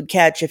that you would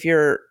catch if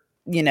you're,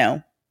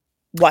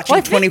 watching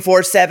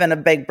 24/7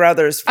 of Big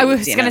Brother's. I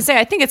was going to say,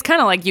 I think it's kind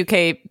of like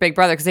UK Big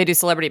Brother, because they do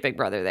Celebrity Big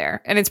Brother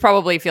there. And it's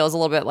probably feels a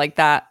little bit like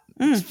that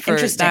for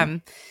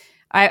them.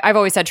 I've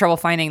always had trouble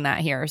finding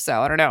that here,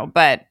 so I don't know.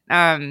 But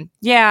I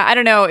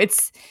don't know. It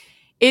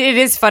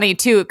is funny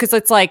too, because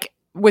it's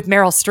with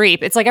Meryl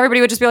Streep, it's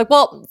everybody would just be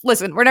well,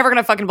 listen, we're never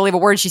gonna fucking believe a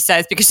word she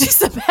says because she's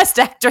the best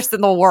actress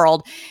in the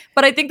world.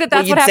 But I think that's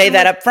what happened. You'd say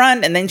that up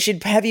front, and then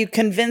she'd have you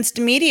convinced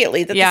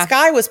immediately that the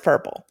sky was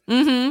purple.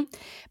 Mm-hmm.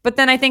 But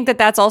then I think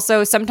that's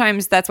also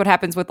sometimes that's what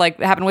happens with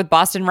happened with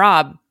Boston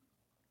Rob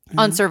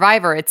on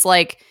Survivor. It's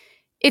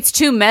it's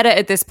too meta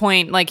at this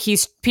point.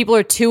 People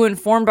are too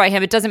informed by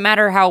him. It doesn't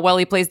matter how well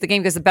he plays the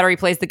game, because the better he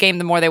plays the game,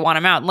 the more they want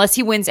him out. Unless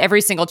he wins every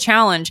single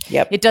challenge,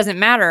 it doesn't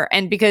matter.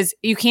 And because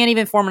you can't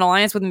even form an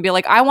alliance with him and be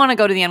I want to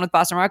go to the end with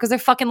Boston Rob because I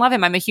fucking love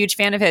him. I'm a huge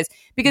fan of his.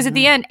 Because at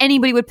the end,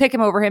 anybody would pick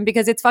him over him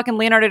because it's fucking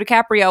Leonardo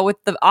DiCaprio with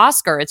the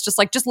Oscar. It's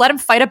just just let him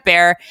fight a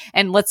bear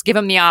and let's give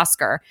him the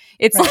Oscar.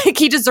 It's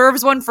he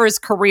deserves one for his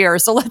career,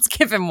 so let's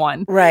give him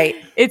one. Right.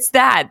 It's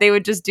that. They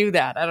would just do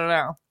that. I don't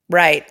know.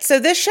 Right. So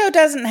this show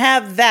doesn't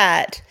have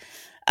that.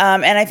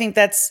 And I think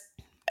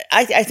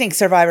I think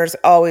Survivor's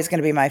always going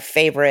to be my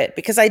favorite,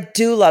 because I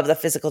do love the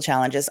physical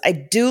challenges. I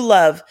do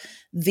love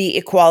the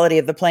equality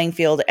of the playing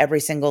field every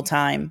single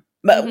time.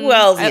 But,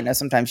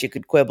 sometimes you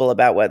could quibble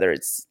about whether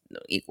it's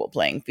equal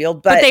playing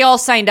field. But they all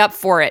signed up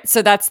for it.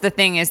 So that's the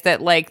thing, is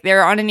that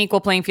they're on an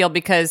equal playing field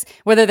because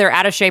whether they're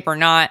out of shape or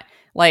not,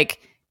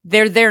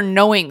 they're there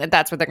knowing that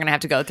that's what they're going to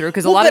have to go through.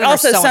 Because a lot of them are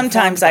so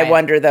sometimes I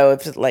wonder, though,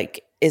 if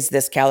is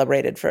this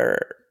calibrated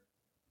for?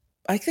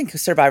 I think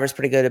Survivor's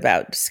pretty good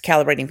about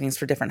calibrating things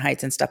for different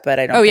heights and stuff, but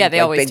I don't. Oh yeah,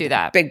 they always do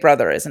that. Big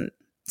Brother isn't.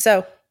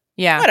 So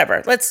yeah,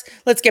 whatever. Let's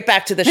get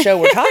back to the show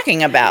we're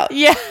talking about.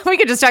 Yeah, we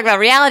could just talk about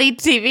reality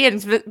TV and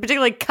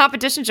particularly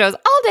competition shows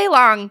all day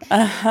long.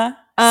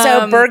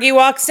 So Bergie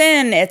walks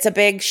in. It's a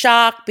big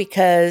shock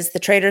because the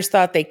Traitors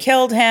thought they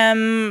killed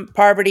him.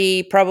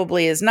 Parvati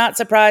probably is not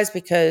surprised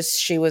because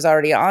she was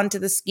already onto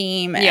the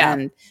scheme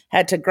and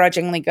had to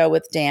grudgingly go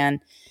with Dan.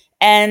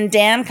 And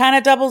Dan kind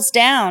of doubles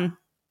down.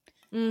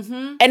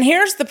 Mm-hmm. And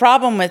here's the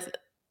problem with,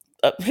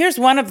 here's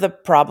one of the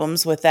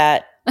problems with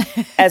that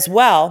as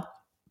well,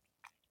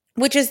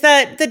 which is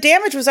that the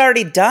damage was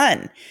already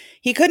done.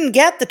 He couldn't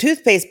get the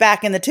toothpaste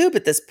back in the tube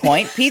at this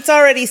point. Pete's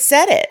already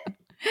said it.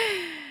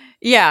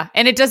 Yeah.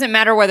 And it doesn't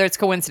matter whether it's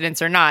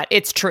coincidence or not.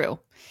 It's true.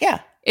 Yeah.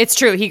 It's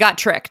true. He got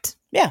tricked.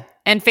 Yeah.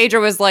 And Phaedra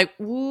was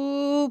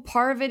ooh,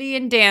 Parvati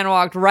and Dan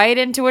walked right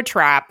into a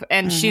trap.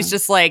 And she's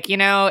just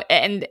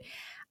and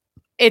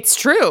it's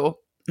true.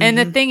 And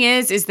the thing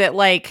is that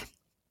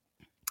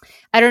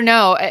I don't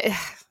know.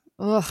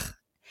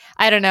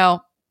 I don't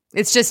know.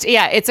 It's just,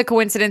 yeah, it's a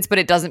coincidence, but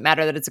it doesn't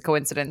matter that it's a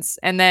coincidence.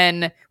 And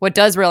then what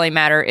does really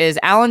matter is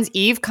Alan's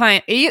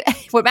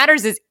what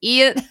matters is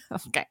Ian.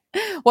 Okay.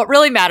 What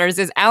really matters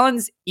is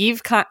Alan's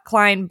Eve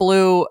Klein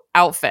blue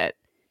outfit.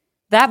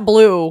 That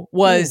blue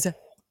was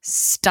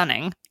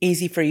stunning.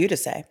 Easy for you to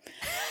say.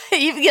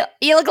 You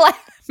look like,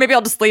 maybe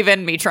I'll just leave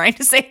in me trying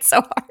to say it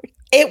so hard.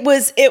 It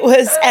was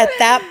at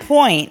that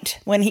point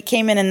when he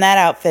came in that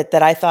outfit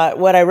that I thought,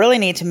 what I really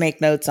need to make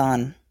notes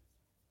on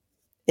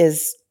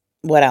is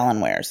what Alan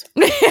wears.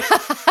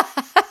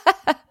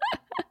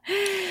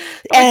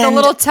 And the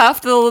little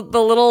tuft, the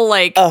little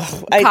like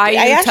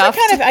I tuft.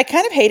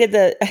 kind of hated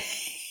the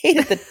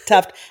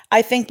tuft.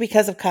 I think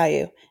because of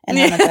Caillou and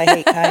how much I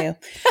hate Caillou.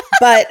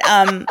 But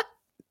I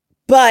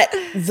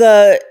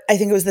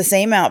think it was the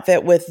same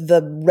outfit with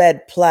the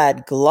red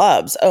plaid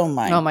gloves. Oh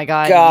my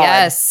god.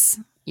 Yes.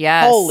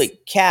 Holy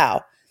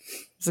cow.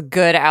 It's a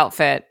good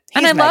outfit.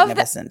 He's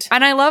magnificent.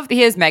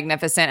 He is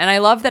magnificent. And I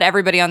love that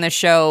everybody on this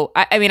show,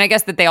 I mean, I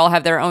guess that they all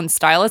have their own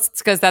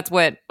stylists because that's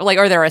what, like,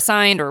 or they're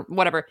assigned or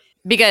whatever.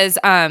 Because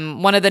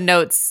one of the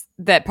notes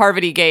that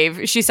Parvati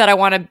gave, she said, I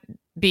want to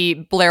be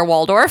Blair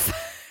Waldorf,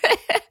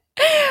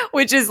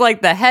 which is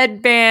like the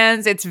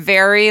headbands. It's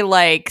very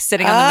like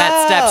sitting on the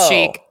Met steps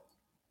chic.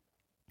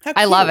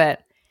 I love it.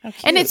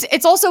 And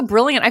it's also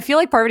brilliant. I feel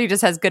like Parvati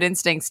just has good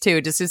instincts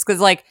too, just because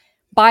like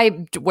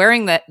by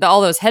wearing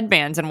all those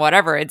headbands and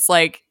whatever, it's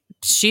like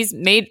she's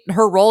made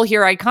her role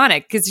here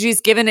iconic because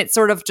she's given it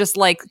sort of just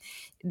like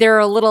there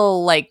are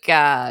little like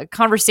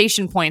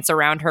conversation points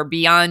around her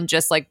beyond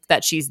just like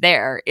that she's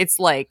there. It's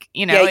like,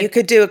 you know. Yeah, you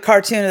could do a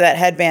cartoon of that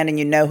headband and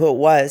you know who it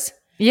was.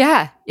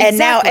 Yeah.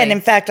 Exactly. And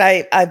in fact,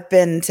 I've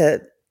been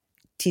to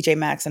TJ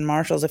Maxx and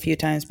Marshall's a few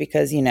times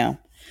because, you know,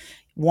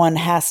 one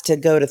has to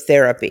go to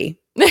therapy.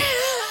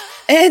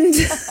 And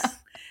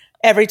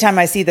every time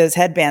I see those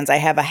headbands, I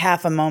have a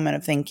half a moment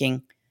of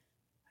thinking,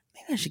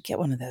 maybe I should get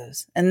one of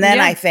those. And then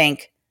I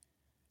think,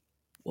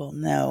 well,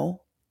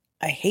 no,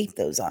 I hate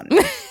those on me.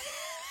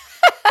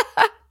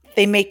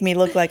 They make me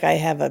look like I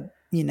have a,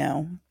 you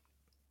know,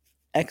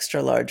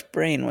 extra large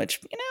brain, which,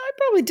 you know, I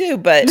probably do,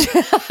 but.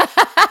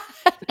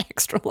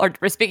 Extra large.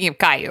 We're speaking of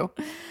Caillou.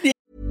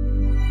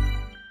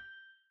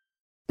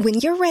 When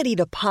you're ready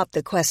to pop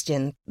the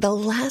question, the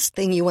last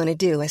thing you want to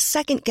do is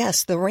second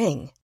guess the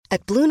ring.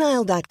 At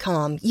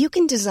BlueNile.com, you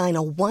can design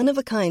a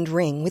one-of-a-kind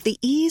ring with the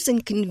ease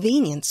and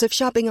convenience of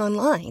shopping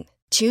online.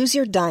 Choose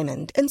your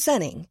diamond and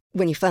setting.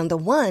 When you find the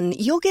one,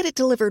 you'll get it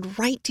delivered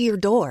right to your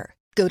door.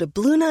 Go to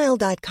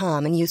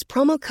BlueNile.com and use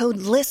promo code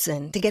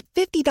LISTEN to get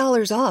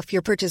 $50 off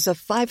your purchase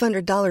of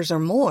 $500 or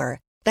more.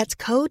 That's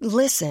code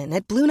LISTEN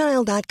at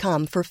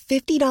BlueNile.com for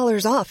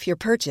 $50 off your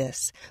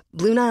purchase.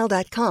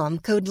 BlueNile.com,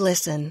 code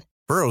LISTEN.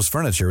 Burrow's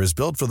furniture is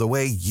built for the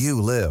way you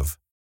live.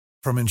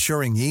 From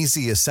ensuring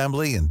easy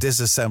assembly and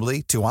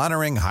disassembly to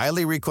honoring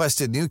highly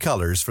requested new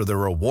colors for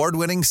their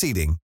award-winning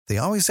seating, they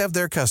always have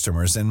their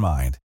customers in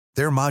mind.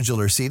 Their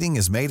modular seating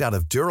is made out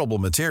of durable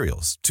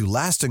materials to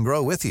last and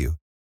grow with you.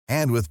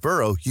 And with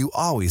Burrow, you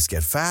always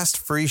get fast,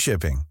 free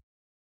shipping.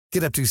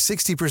 Get up to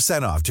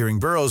 60% off during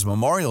Burrow's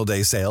Memorial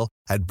Day sale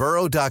at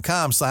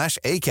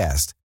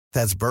burrow.com/ACAST.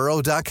 That's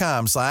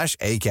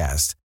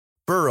burrow.com/ACAST.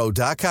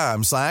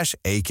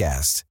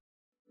 burrow.com/ACAST.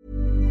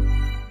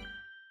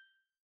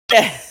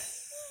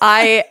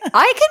 I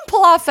can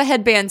pull off a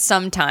headband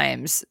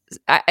sometimes.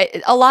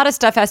 A lot of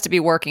stuff has to be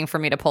working for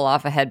me to pull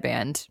off a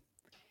headband.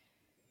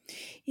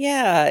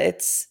 Yeah, I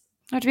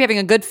have to be having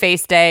a good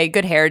face day,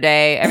 good hair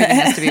day. Everything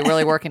has to be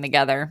really working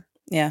together.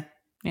 Yeah.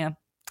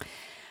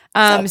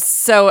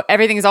 So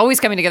everything is always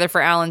coming together for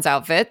Alan's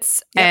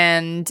outfits,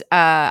 and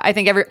I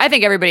think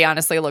everybody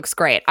honestly looks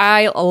great.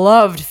 I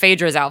loved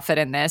Phaedra's outfit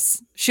in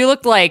this. She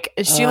looked like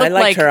I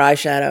liked her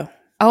eyeshadow.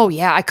 Oh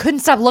yeah, I couldn't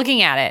stop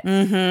looking at it.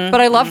 Mm-hmm,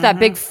 but I loved that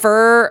big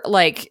fur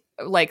like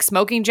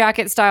smoking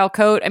jacket style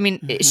coat. I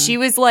mean, she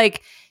was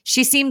like.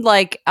 She seemed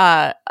like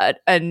a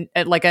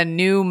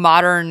new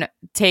modern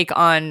take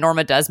on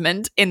Norma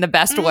Desmond in the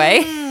best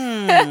way.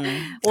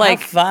 Like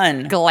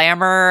fun,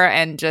 glamour,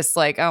 and just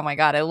like, oh my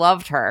God, I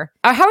loved her.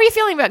 How are you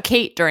feeling about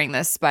Kate during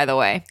this, by the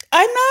way?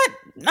 I'm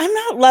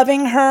not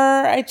loving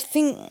her. I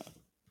think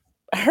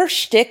her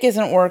shtick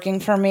isn't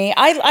working for me.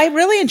 I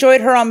really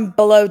enjoyed her on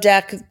Below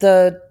Deck,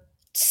 the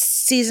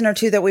season or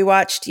two that we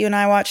watched. You and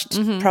I watched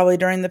probably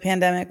during the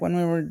pandemic when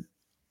we were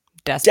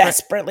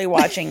desperately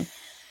watching.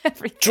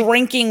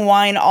 Drinking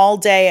wine all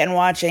day and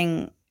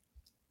watching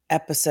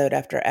episode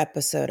after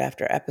episode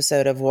after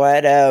episode of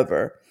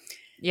whatever.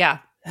 Yeah.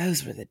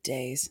 Those were the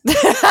days.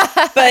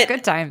 But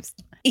good times.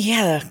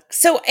 Yeah.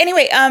 So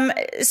anyway,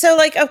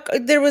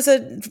 there was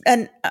a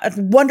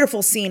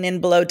wonderful scene in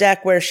Below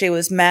Deck where she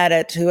was mad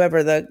at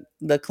whoever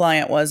the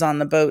client was on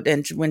the boat,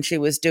 and when she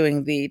was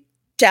doing the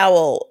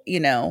towel,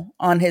 you know,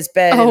 on his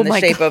bed in the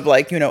shape of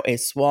like, you know, a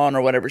swan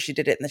or whatever. She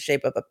did it in the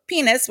shape of a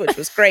penis, which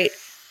was great.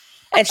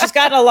 And she's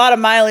gotten a lot of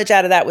mileage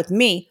out of that with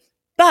me.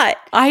 But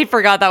I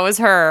forgot that was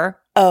her.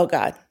 Oh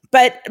God.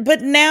 But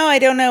now I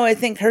don't know. I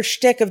think her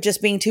shtick of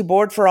just being too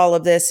bored for all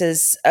of this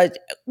is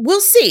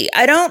we'll see.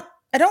 I don't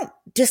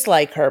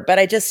dislike her, but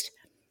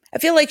I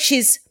feel like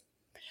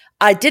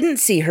I didn't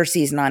see her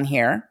season on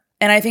here.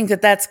 And I think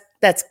that's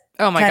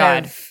Oh my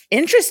kind God.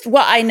 of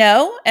well, I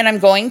know, and I'm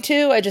going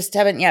to. I just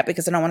haven't yet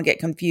because I don't want to get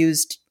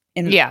confused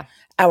in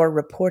our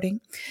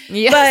reporting.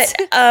 Yes.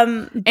 But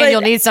and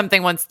you'll need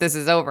something once this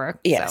is over.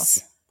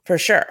 Yes, for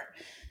sure.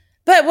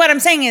 But what I'm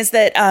saying is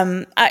that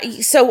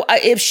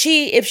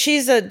if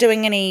she's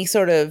doing any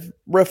sort of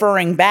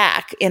referring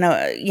back,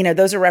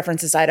 those are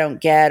references I don't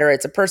get, or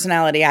it's a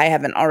personality I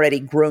haven't already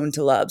grown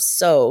to love.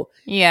 So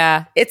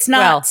yeah, it's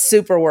not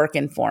super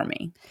working for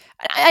me.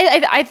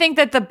 I think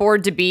that the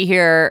bored to be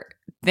here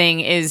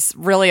thing is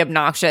really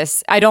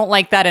obnoxious. I don't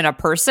like that in a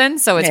person,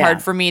 so it's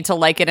hard for me to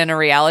like it in a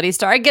reality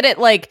star. I get it,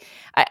 like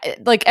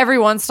every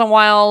once in a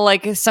while,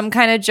 like some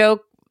kind of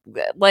joke,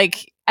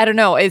 like I don't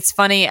know, it's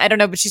funny. I don't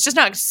know, but she's just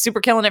not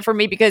super killing it for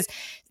me because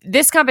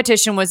this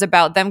competition was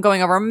about them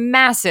going over a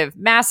massive,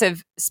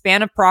 massive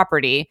span of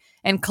property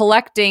and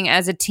collecting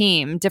as a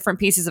team different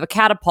pieces of a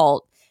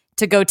catapult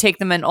to go take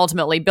them and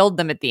ultimately build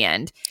them at the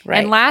end. Right.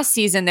 And last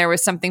season there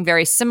was something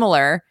very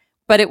similar.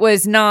 But it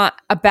was not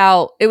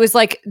about, it was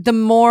like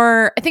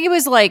I think it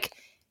was like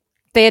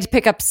they had to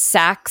pick up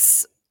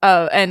sacks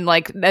and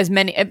like as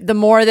many, the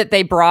more that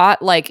they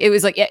brought, like it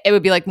was like, it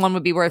would be like one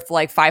would be worth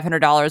like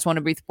 $500, one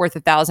would be worth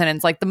 $1,000. And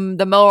it's like the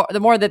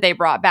more that they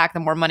brought back, the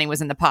more money was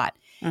in the pot.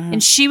 Mm-hmm.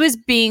 And she was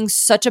being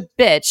such a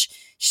bitch.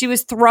 She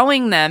was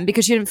throwing them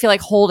because she didn't feel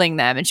like holding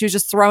them. And she was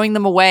just throwing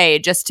them away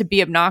just to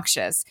be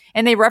obnoxious.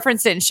 And they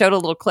referenced it and showed a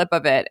little clip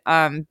of it.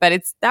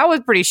 But that was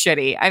pretty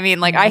shitty. I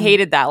mean, like I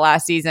hated that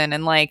last season.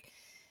 And like,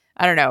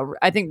 I don't know.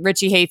 I think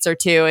Richie hates her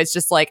too. It's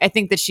just like, I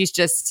think that she's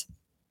just.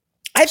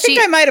 I think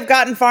I might have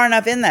gotten far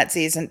enough in that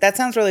season. That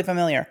sounds really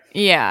familiar.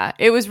 Yeah,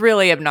 it was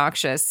really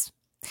obnoxious.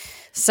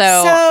 So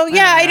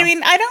yeah, I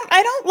mean,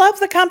 I don't love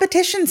the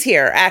competitions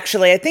here.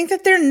 Actually, I think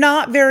that they're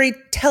not very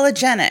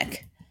telegenic.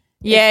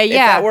 Yeah, if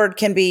that word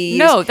can be used.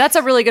 No, that's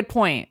a really good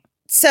point.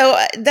 So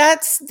I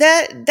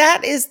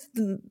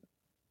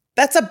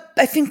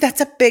think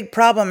that's a big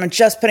problem. I'm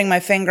just putting my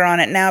finger on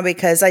it now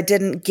because I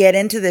didn't get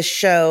into this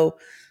show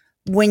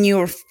when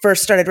you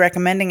first started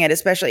recommending it,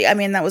 especially, I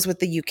mean, that was with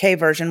the UK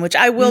version, which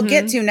I will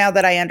get to now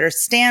that I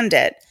understand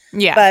it.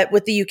 Yeah. But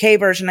with the UK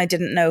version, I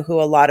didn't know who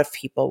a lot of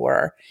people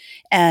were.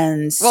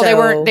 And so,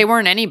 they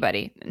weren't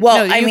anybody.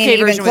 Well, no, I mean,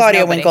 even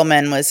Claudia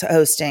Winkleman was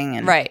hosting.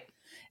 And, right.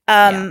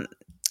 I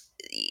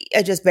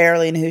just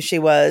barely knew who she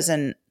was.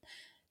 And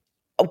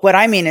what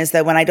I mean is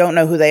that when I don't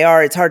know who they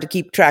are, it's hard to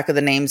keep track of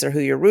the names or who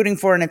you're rooting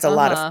for. And it's a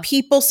lot of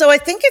people. So I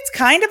think it's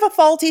kind of a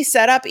faulty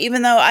setup,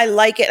 even though I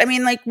like it. I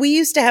mean, like we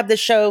used to have the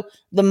show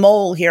The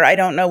Mole here. I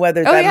don't know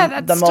whether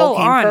The Mole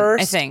came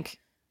first. I think.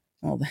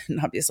 Well,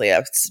 then obviously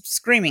a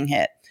screaming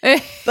hit.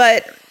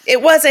 But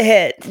it was a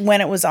hit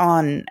when it was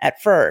on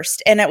at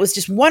first. And it was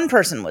just one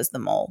person was The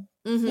Mole.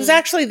 Mm-hmm. It was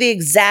actually the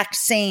exact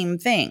same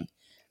thing.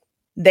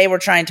 They were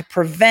trying to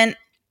prevent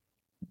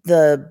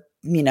the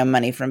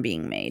money from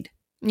being made.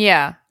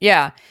 Yeah.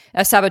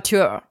 A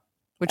saboteur,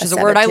 which is a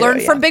word I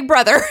learned from Big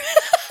Brother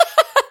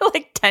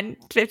like 10,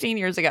 15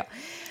 years ago.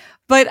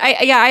 But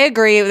I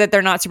agree that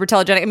they're not super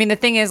telegenic. I mean, the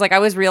thing is, like, I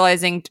was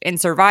realizing in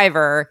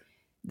Survivor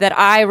that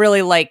I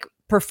really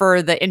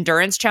prefer the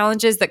endurance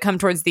challenges that come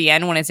towards the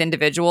end when it's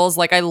individuals.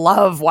 Like, I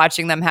love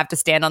watching them have to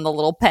stand on the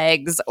little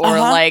pegs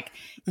or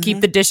keep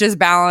the dishes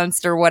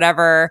balanced or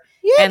whatever.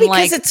 Yeah, and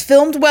because it's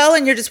filmed well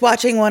and you're just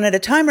watching one at a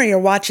time, or you're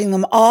watching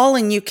them all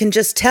and you can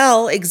just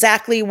tell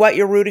exactly what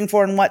you're rooting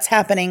for and what's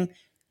happening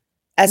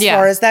as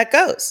far as that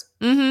goes.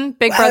 Mm-hmm.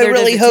 Big Brother. I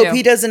really hope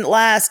he doesn't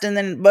last,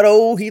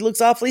 but he looks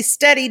awfully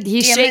steady.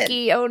 He's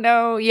shaky. Oh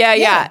no.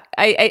 Yeah.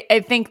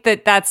 I think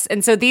that's,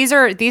 and so these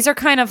are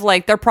kind of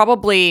like, they're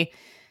probably,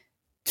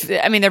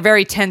 I mean, they're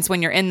very tense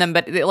when you're in them,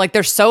 but like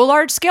they're so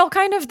large scale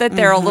kind of that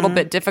they're a little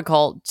bit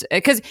difficult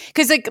because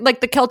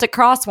like the Celtic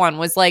Cross one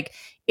was like,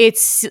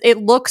 it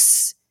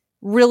looks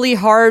really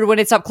hard when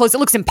it's up close. It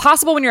looks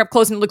impossible when you're up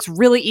close, and it looks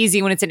really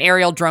easy when it's an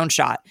aerial drone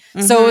shot.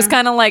 Mm-hmm. So it was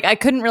kind of like, I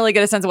couldn't really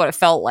get a sense of what it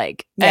felt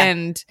like. Yeah.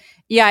 And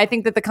I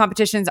think that the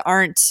competitions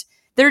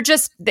they're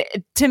just,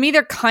 to me,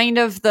 they're kind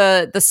of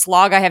the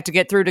slog I have to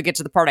get through to get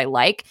to the part I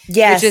like.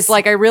 Yes. Which is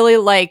like, I really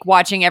like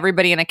watching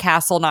everybody in a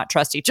castle not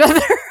trust each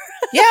other.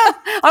 Yeah.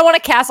 I want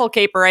a castle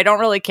caper. I don't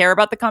really care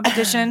about the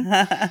competition.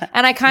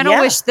 And I kind of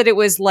wish that it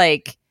was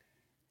like,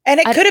 and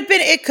it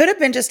could have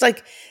been just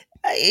like,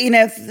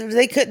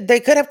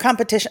 they could have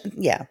competition.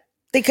 Yeah.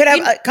 They could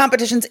have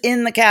competitions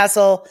in the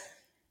castle.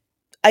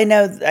 I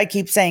know I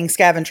keep saying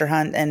scavenger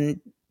hunt, and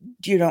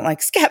you don't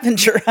like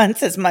scavenger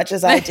hunts as much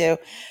as I do,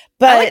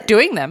 but I like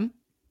doing them.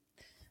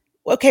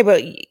 Okay.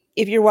 But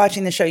if you're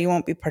watching the show, you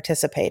won't be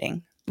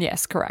participating.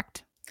 Yes,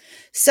 correct.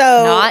 So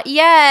not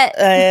yet.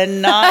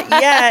 Not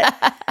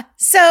yet.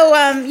 So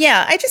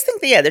I just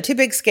think that they're too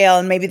big scale,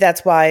 and maybe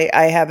that's why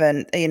I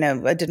haven't,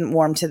 I didn't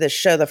warm to this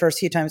show the first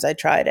few times I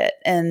tried it,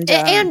 and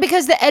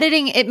because the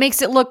editing, it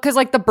makes it look, because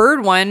like the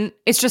bird one,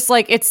 it's just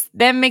like it's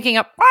them making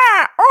up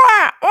wah,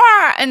 wah,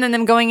 wah, and then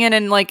them going in,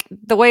 and like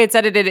the way it's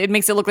edited, it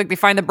makes it look like they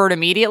find the bird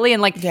immediately,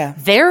 and like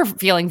they're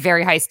feeling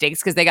very high stakes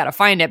because they got to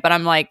find it, but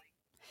I'm like,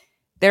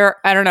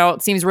 I don't know,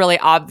 it seems really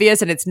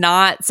obvious and it's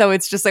not. So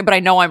it's just like, but I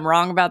know I'm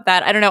wrong about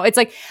that. I don't know. It's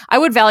like, I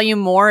would value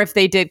more if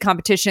they did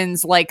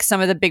competitions like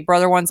some of the Big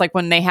Brother ones, like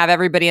when they have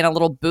everybody in a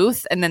little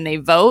booth and then they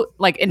vote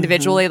like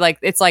individually. Like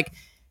it's like,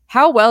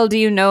 how well do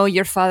you know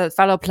your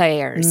fellow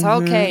players?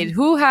 Okay,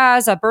 who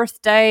has a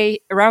birthday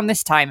around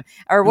this time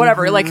or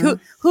whatever? Like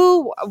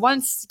who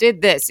once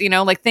did this? You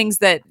know, like things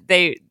that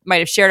they might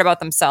have shared about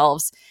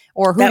themselves,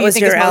 or who that do you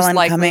think is most Alan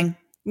likely? Cumming?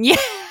 Yeah,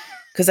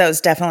 because that was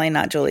definitely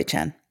not Julie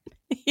Chen.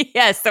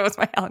 Yes, that was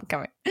my Alan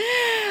Cumming.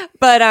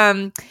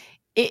 But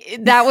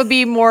that would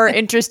be more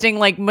interesting,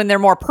 like when they're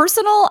more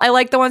personal. I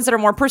like the ones that are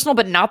more personal,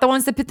 but not the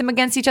ones that pit them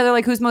against each other,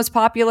 like who's most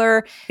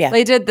popular. Yeah.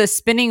 They did the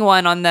spinning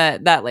one on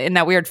in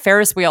that weird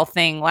Ferris wheel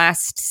thing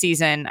last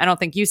season. I don't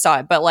think you saw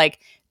it, but like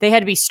they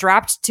had to be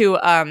strapped to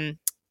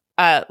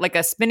like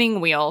a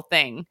spinning wheel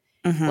thing,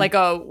 like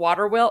a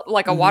water wheel,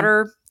 like a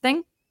water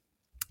thing.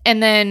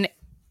 And then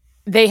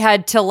they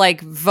had to like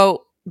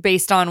vote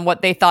based on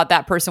what they thought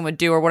that person would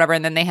do or whatever.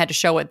 And then they had to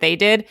show what they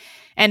did.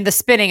 And the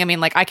spinning, I mean,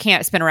 like I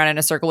can't spin around in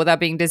a circle without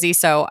being dizzy.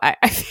 So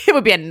it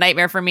would be a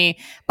nightmare for me.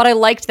 But I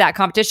liked that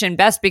competition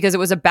best because it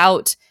was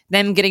about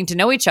them getting to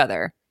know each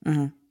other.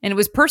 And it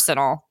was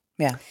personal.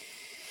 Yeah.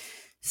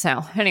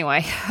 So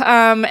anyway,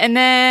 and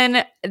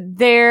then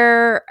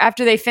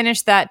after they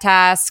finished that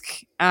task,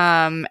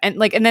 and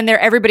then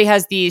everybody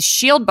has these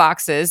shield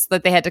boxes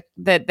that they had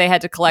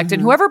to collect.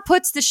 And whoever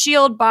puts the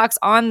shield box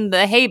on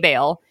the hay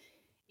bale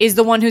is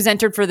the one who's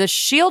entered for the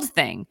shield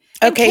thing.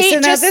 And okay, Kate so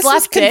now just this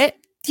left it.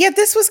 Yeah,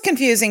 this was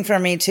confusing for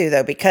me too,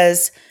 though,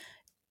 because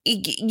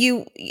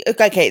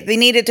they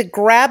needed to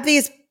grab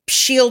these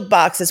shield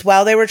boxes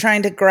while they were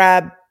trying to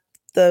grab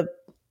the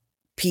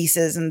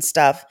pieces and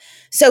stuff.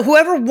 So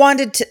whoever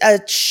wanted a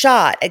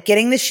shot at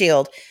getting the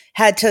shield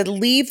had to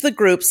leave the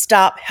group,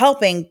 stop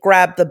helping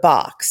grab the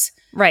box.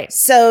 Right.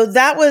 So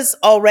that was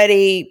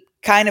already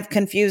kind of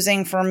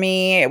confusing for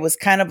me. It was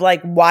kind of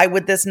like, why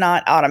would this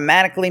not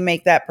automatically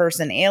make that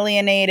person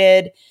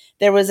alienated?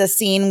 There was a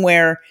scene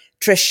where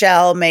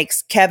Trishelle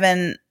makes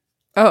Kevin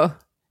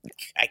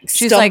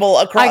she's like,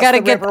 across I gotta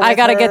the river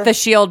get the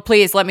shield,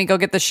 please let me go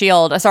get the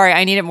shield. Sorry,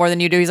 I need it more than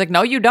you do. He's like,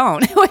 no, you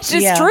don't. Which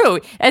is true.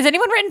 Has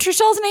anyone written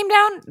Trishelle's name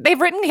down?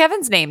 They've written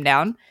Kevin's name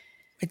down.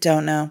 I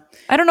don't know.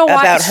 I don't know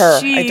why about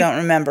her. I don't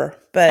remember,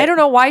 but I don't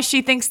know why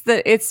she thinks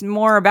that it's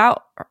more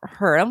about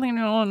her. I don't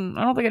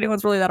think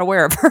anyone's really that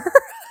aware of her.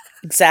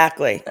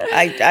 Exactly.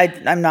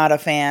 I'm not a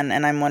fan,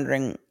 and I'm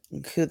wondering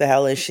who the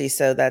hell is she.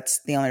 So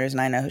that's the only reason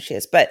I know who she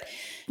is. But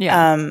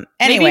yeah.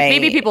 Anyway,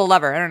 maybe people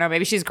love her. I don't know.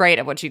 Maybe she's great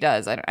at what she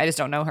does. I just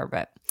don't know her,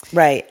 but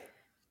right.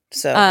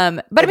 So,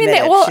 but I mean,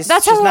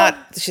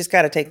 she's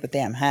got to take the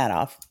damn hat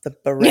off, the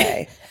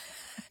beret.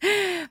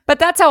 But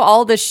that's how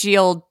all the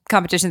shield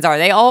competitions are.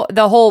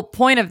 The whole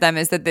point of them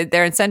is that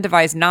they're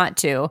incentivized not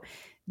to,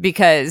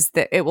 because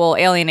it will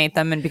alienate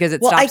them and because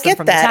it stops them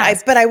from the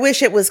task. But I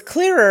wish it was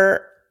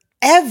clearer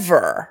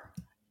ever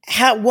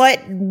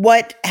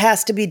what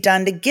has to be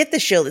done to get the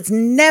shield. It's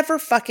never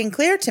fucking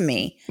clear to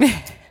me.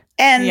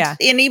 And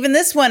even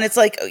this one, it's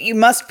like, you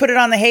must put it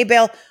on the hay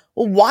bale.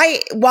 Well,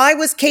 why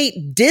was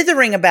Kate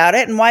dithering about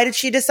it, and why did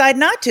she decide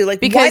not to? Like,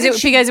 because it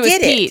was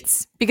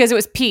Pete's. Because it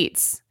was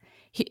Pete's.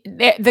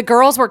 The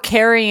girls were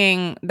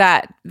carrying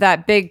that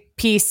big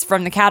piece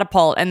from the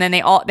catapult, and then they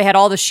had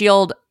all the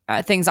shield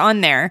things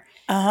on there.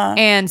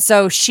 And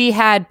so she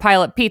had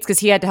Pilot Pete's because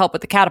he had to help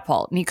with the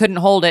catapult, and he couldn't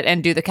hold it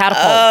and do the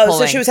catapult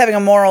pulling. So she was having a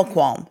moral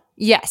qualm.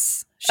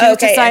 Yes. She was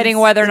deciding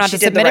whether or not to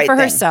submit it for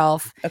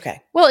herself.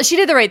 Okay. Well, she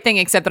did the right thing,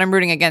 except that I'm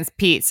rooting against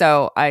Pete,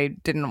 so I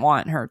didn't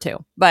want her to.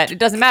 But it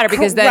doesn't matter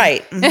because then...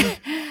 Right.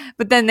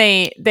 But then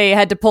they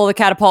had to pull the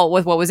catapult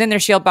with what was in their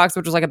shield box,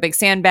 which was like a big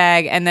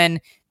sandbag, and then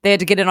they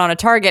had to get it on a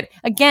target.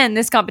 Again,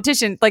 this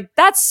competition, like,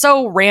 that's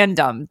so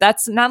random.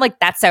 That's not like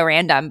that's so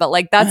random, but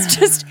like that's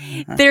just,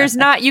 there's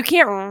not, you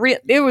can't,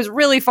 it was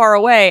really far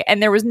away,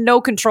 and there was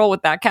no control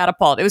with that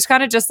catapult. It was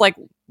kind of just like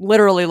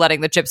literally letting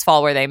the chips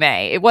fall where they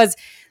may. It was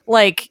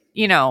like,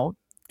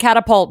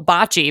 catapult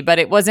bocce, but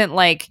it wasn't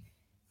like,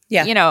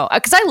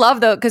 because I love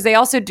because they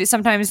also do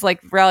sometimes, like,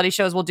 reality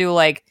shows will do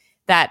like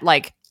that,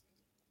 like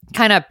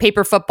kind of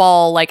paper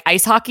football, like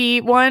ice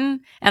hockey one.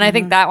 And I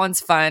think that one's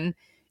fun.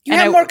 You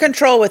have more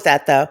control with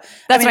that, though.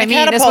 That's what I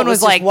mean. This one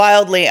was like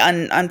wildly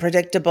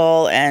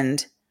unpredictable,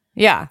 and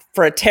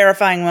for a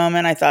terrifying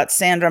moment, I thought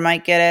Sandra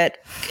might get it.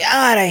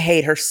 God, I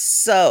hate her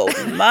so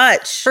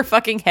much. Her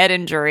fucking head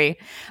injury.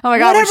 Oh my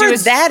God, whatever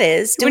that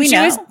is. Do we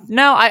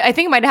know? I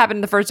think it might have happened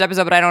in the first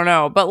episode, but I don't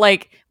know. But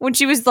like when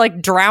she was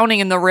like drowning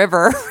in the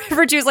river,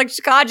 she was like,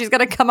 God, she's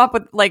gonna come up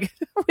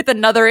with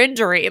another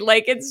injury.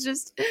 Like, it's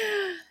just.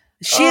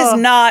 She is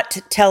not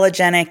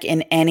telegenic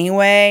in any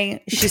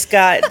way. She's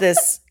got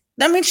this.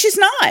 I mean, she's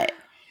not. I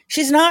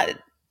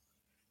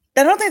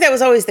don't think that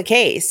was always the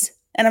case.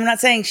 And I'm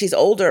not saying she's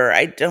older.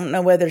 I don't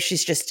know whether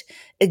she's just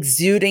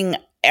exuding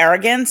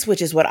arrogance,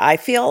 which is what I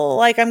feel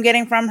like I'm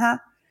getting from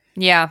her.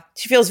 Yeah.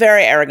 She feels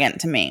very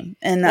arrogant to me.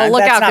 And that's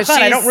not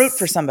fun. I don't root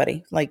for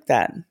somebody like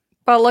that.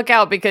 But look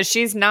out, because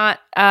she's not,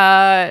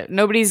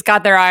 nobody's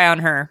got their eye on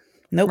her.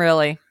 Nope.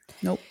 Really.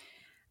 Nope.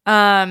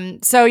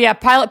 So yeah,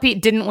 Pilot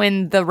Pete didn't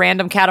win the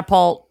random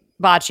catapult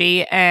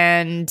bocce,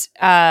 and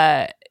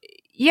and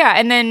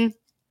then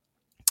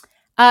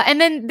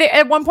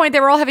at one point they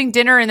were all having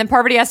dinner, and then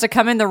Parvati has to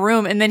come in the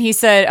room, and then he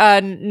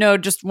said, "No,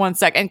 just one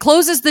sec," and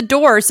closes the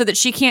door so that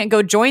she can't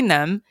go join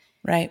them.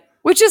 Right.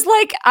 Which is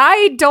like,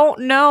 I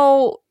don't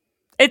know.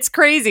 It's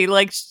crazy.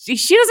 Like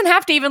she doesn't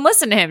have to even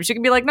listen to him. She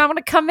can be like, "No, I'm going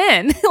to come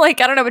in."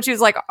 Like, I don't know, but she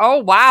was like, "Oh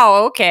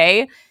wow,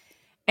 okay."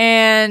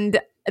 And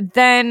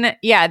then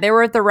they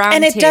were at the round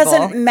table. And it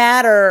doesn't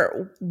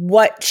matter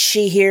what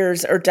she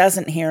hears or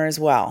doesn't hear as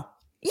well.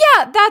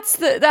 Yeah, that's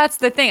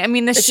the thing. I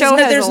mean, the show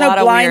has there's a lot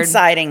no of weird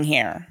blindsiding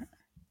here.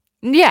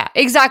 Yeah,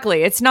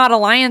 exactly. It's not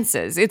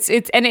alliances.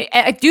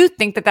 I do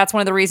think that that's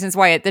one of the reasons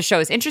why the show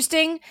is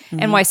interesting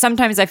and why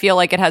sometimes I feel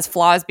like it has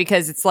flaws,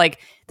 because it's like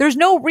there's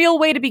no real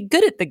way to be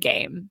good at the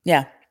game.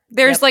 Yeah.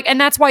 There's and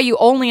that's why you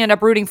only end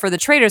up rooting for the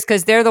traitors,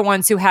 because they're the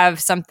ones who have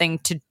something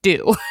to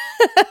do.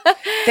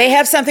 They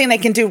have something they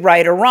can do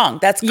right or wrong.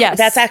 That's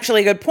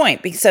actually a good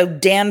point. So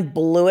Dan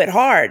blew it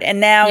hard, and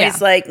now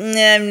he's like,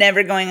 I'm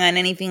never going on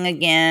anything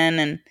again.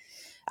 And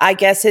I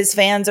guess his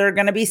fans are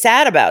going to be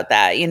sad about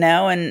that,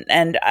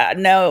 And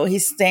no,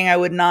 he's saying I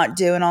would not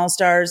do an All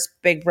Stars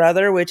Big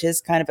Brother, which is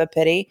kind of a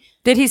pity.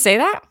 Did he say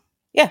that?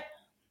 Yeah.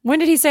 When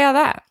did he say all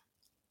that?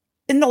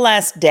 In the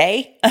last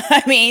day.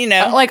 I mean,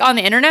 like on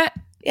the internet.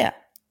 Yeah.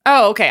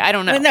 Oh, okay. I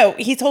don't know. No,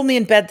 he told me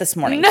in bed this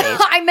morning. No,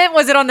 I meant,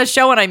 was it on the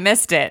show and I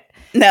missed it?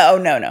 No.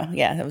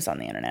 Yeah, it was on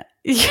the internet.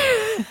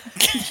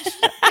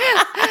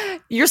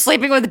 You're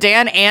sleeping with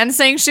Dan and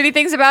saying shitty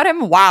things about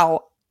him?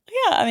 Wow.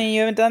 Yeah, I mean,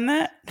 you haven't done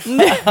that?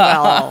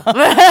 Well.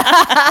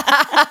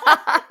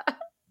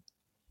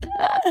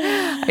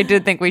 I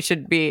did think we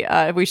should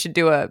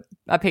do a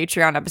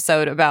Patreon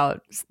episode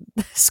about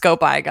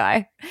Scope Eye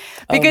Guy.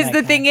 Because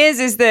the thing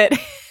is that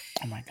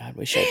oh my God,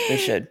 we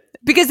should.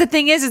 Because the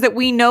thing is that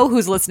we know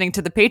who's listening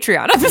to the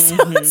Patreon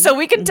episode, so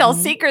we can tell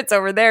secrets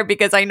over there,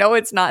 because I know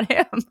it's not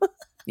him.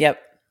 Yep.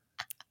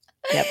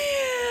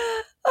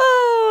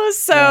 Oh,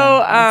 so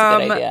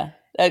that's a good idea.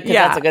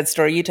 That's a good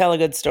story. You tell a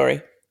good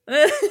story.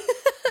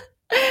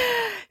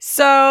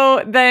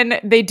 So then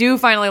they do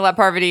finally let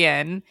Parvati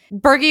in.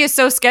 Bergie is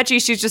so sketchy.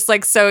 She's just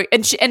like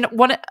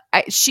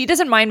she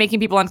doesn't mind making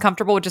people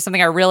uncomfortable, which is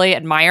something I really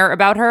admire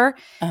about her,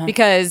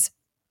 because.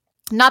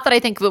 Not that I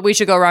think that we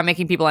should go around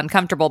making people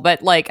uncomfortable,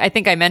 but like I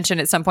think I mentioned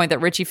at some point that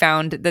Richie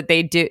found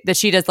that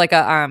she does like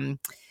a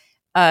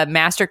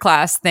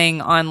masterclass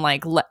thing on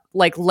like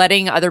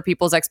letting other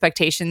people's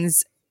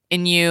expectations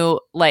in you.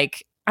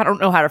 Like, I don't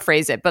know how to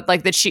phrase it, but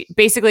like that she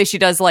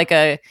does like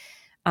a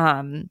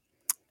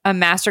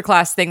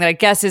masterclass thing that I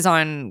guess is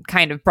on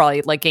kind of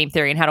probably like game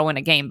theory and how to win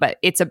a game, but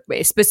it's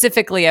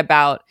specifically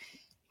about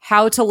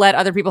how to let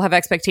other people have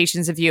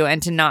expectations of you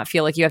and to not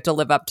feel like you have to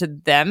live up to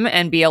them,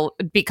 and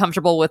be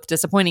comfortable with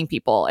disappointing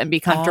people and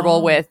be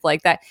comfortable with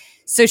like that.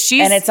 So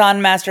and it's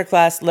on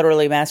masterclass,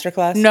 literally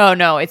masterclass.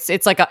 No, it's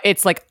like a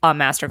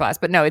masterclass,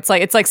 but no, it's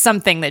like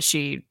something that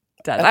she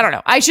does. Okay. I don't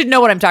know. I should know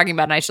what I'm talking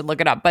about and I should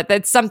look it up, but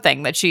that's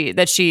something that she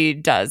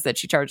does, that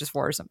she charges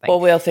for or something.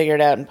 Well, we'll figure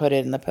it out and put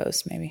it in the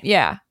post maybe.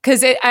 Yeah.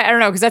 Cause I don't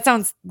know. Cause that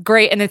sounds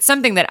great. And it's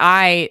something that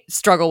I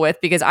struggle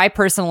with, because I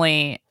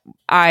personally,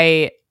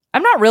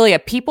 I'm not really a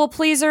people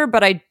pleaser,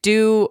 but I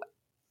do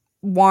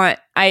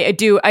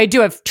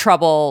have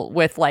trouble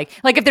with like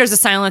if there's a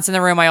silence in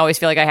the room, I always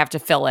feel like I have to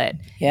fill it.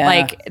 Yeah.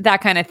 Like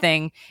that kind of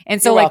thing. And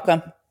so You're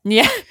welcome.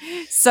 Yeah.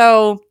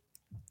 So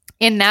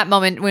in that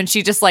moment when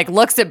she just like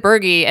looks at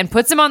Bergie and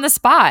puts him on the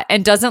spot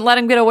and doesn't let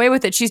him get away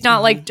with it, she's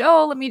not like, I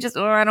don't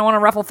want to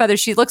ruffle feathers.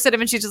 She looks at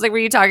him and she's just like, were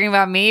you talking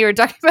about me? You were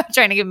talking about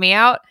trying to get me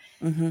out?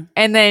 Mm-hmm.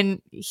 And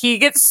then he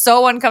gets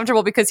so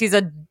uncomfortable because he's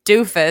a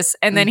doofus.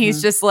 And then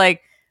he's just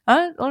like,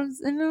 and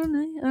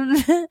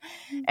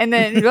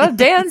then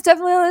Dan's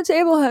definitely on the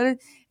table,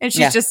 and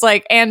she's just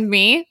like, and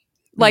me,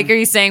 like, are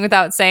you saying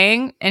without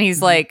saying? And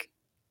he's like,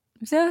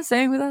 yeah,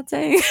 saying without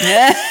saying.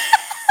 Yeah.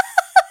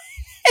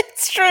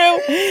 It's true.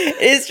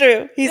 It is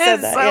true. He said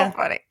that. So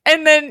funny.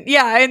 And then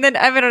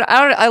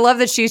I love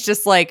that she's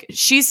just like,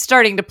 she's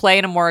starting to play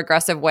in a more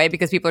aggressive way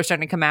because people are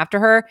starting to come after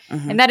her,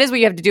 and that is what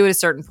you have to do at a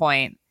certain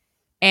point.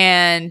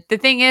 And the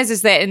thing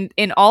is that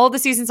in all of the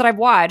seasons that I've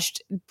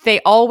watched, they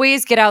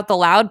always get out the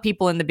loud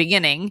people in the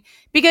beginning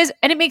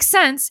and it makes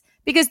sense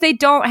because they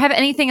don't have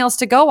anything else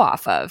to go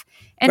off of.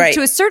 And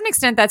to a certain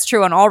extent, that's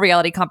true on all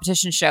reality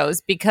competition shows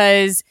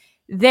because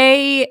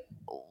they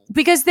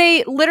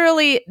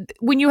literally,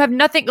 when you have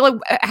nothing, like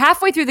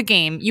halfway through the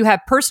game, you have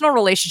personal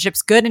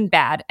relationships, good and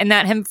bad, and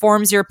that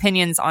informs your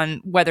opinions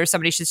on whether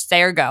somebody should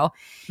stay or go.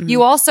 Mm-hmm.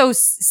 You also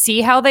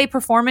see how they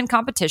perform in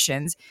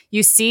competitions.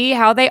 You see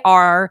how they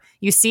are.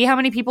 You see how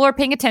many people are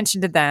paying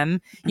attention to them.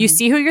 Mm-hmm. You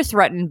see who you're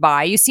threatened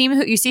by. You see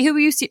who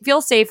you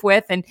feel safe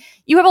with, and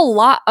you have a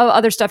lot of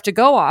other stuff to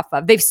go off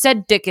of. They've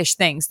said dickish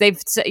things. They've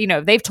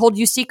told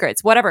you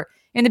secrets, whatever.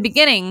 In the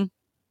beginning,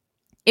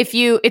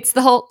 it's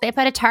the whole they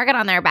put a target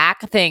on their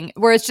back thing,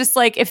 where it's just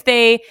like if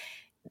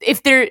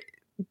they're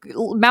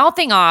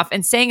mouthing off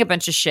and saying a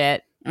bunch of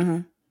shit,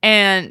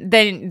 And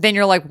then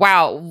you're like,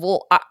 wow,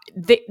 well,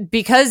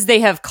 because they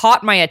have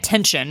caught my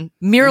attention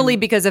merely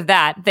because of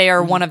that, they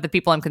are one of the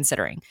people I'm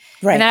considering.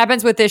 Right. And that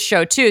happens with this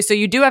show too. So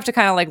you do have to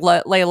kind of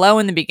like lay low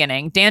in the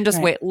beginning. Dan just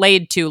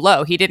laid too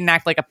low. He didn't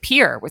act like a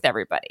peer with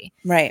everybody.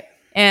 Right.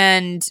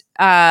 And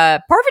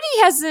Parvati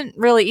hasn't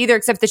really either,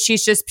 except that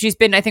she's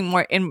been, I think,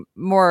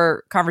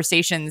 more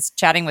conversations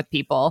chatting with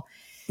people.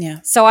 Yeah.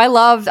 So I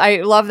love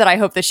that. I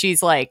hope that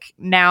she's like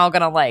now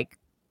gonna like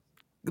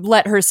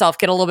let herself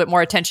get a little bit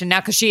more attention now,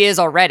 because she is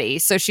already.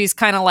 So she's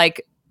kind of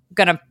like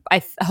gonna,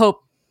 I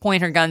hope,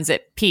 point her guns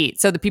at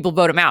Pete so the people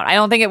vote him out. I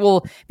don't think it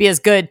will be as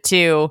good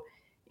to,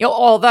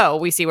 although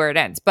we see where it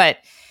ends. But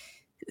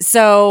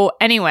so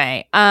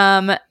anyway,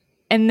 and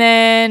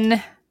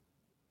then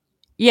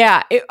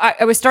yeah,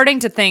 I was starting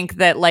to think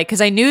that like, because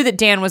I knew that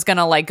Dan was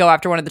gonna like go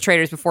after one of the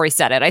traitors before he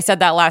said it. I said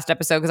that last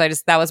episode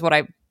because that was what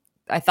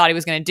I thought he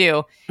was going to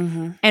do.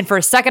 Mm-hmm. And for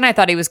a second, I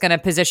thought he was going to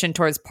position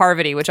towards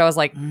Parvati, which I was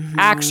like,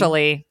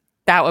 actually,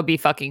 that would be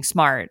fucking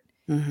smart,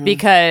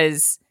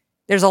 because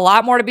there's a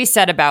lot more to be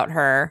said about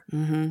her.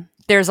 Mm-hmm.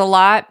 There's a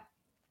lot.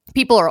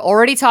 People are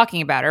already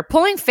talking about her.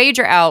 Pulling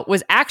Phaedra out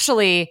was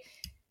actually,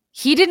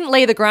 he didn't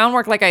lay the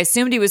groundwork like I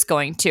assumed he was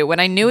going to. When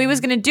I knew he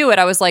was going to do it,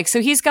 I was like, so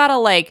he's got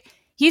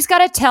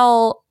to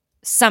tell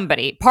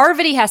somebody.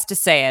 Parvati has to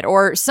say it,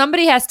 or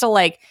somebody has to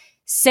like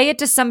say it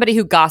to somebody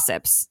who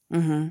gossips.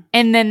 Mm-hmm.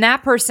 And then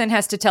that person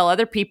has to tell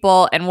other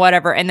people and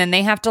whatever. And then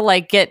they have to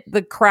like get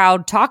the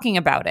crowd talking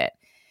about it,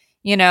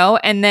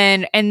 and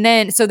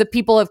then so that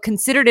people have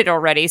considered it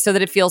already, so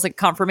that it feels like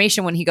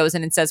confirmation when he goes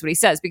in and says what he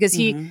says, because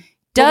he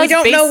does. Well, we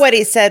don't know what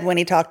he said when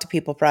he talked to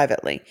people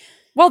privately.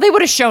 Well, they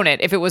would have shown it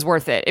if it was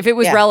worth it. If it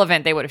was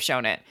relevant, they would have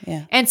shown it.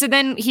 Yeah. And so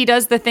then he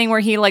does the thing where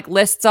he like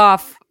lists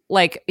off,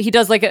 like he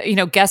does like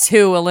a, guess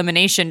who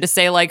elimination to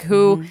say like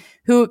who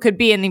it could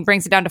be, and he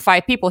brings it down to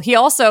 5 people. He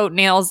also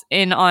nails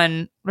in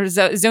on,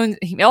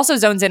 he also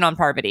zones in on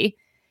Parvati,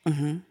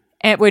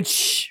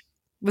 which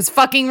was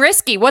fucking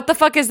risky. What the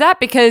fuck is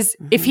that? Because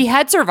if he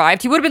had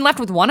survived, he would have been left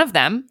with one of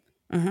them.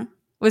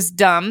 Was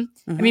dumb.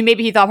 I mean,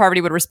 maybe he thought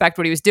Parvati would respect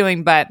what he was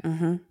doing, but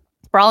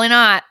probably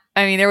not.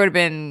 I mean, that would have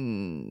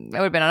been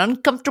an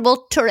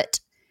uncomfortable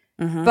turret.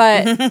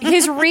 But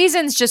his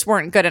reasons just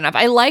weren't good enough.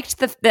 I liked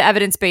the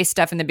evidence-based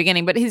stuff in the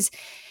beginning, but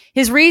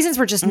his reasons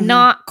were just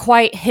not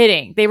quite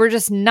hitting. They were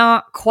just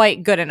not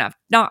quite good enough.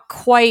 Not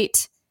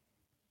quite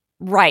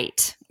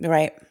right.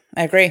 Right.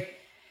 I agree.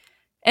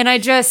 And I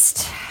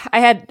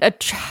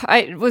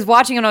was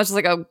watching and I was just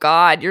like, oh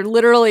God, you're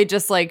literally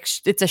just like,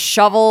 it's a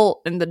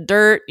shovel in the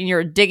dirt and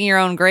you're digging your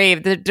own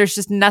grave. There's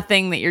just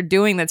nothing that you're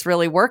doing that's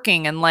really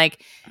working. And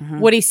like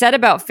what he said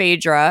about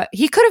Phaedra,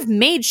 he could have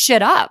made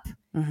shit up,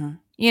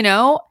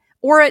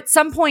 or at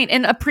some point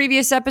in a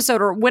previous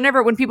episode or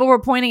whenever, when people were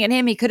pointing at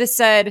him, he could have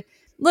said,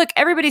 look,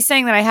 everybody's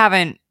saying that I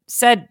haven't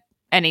said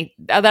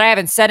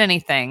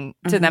anything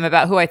to them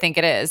about who I think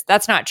it is.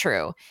 That's not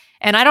true.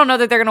 And I don't know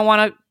that they're going to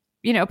want to,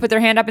 put their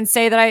hand up and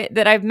say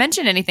that I've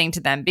mentioned anything to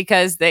them,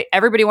 because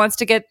everybody wants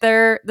to get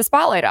the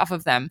spotlight off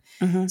of them.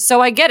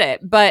 So I get it,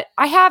 but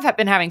I have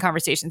been having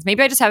conversations.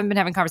 Maybe I just haven't been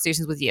having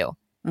conversations with you.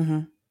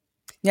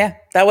 Yeah,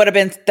 that would have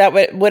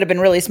been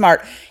really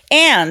smart.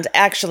 And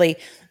actually,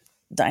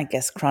 I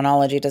guess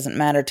chronology doesn't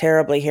matter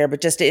terribly here,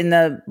 but just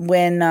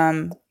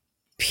when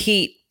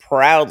Pete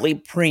proudly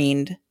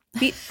preened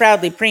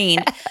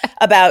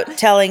about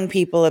telling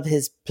people of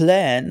his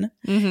plan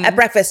at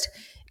breakfast,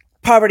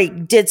 Parvati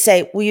did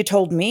say, well, you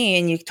told me,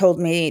 and you told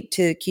me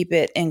to keep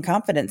it in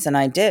confidence, and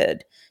I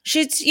did.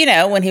 She's,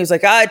 when he was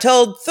like, I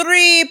told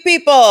 3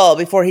 people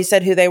before he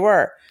said who they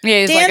were. Yeah,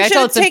 he's Dan like, I should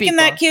told have some taken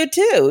people. that cue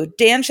too.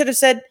 Dan should have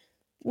said,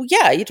 well,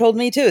 yeah, you told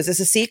me too. Is this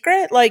a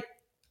secret? Like,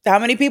 how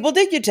many people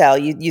did you tell?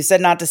 You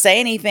said not to say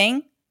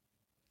anything.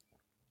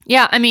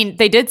 Yeah, I mean,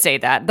 they did say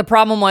that. The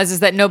problem was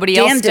that nobody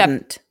else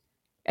didn't.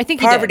 I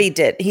think Parvati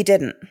did. He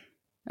didn't.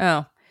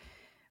 Oh.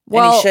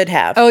 Well, and he should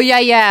have. Oh,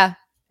 yeah.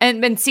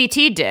 And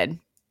CT did.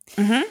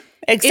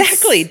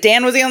 Exactly.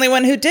 Dan was the only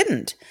one who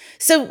didn't.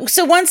 So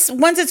once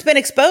it's been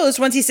exposed,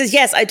 once he says,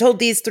 yes, I told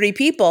these 3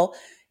 people,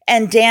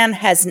 and Dan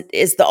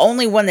is the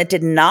only one that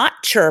did not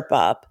chirp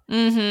up,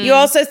 you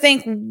also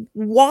think,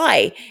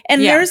 why?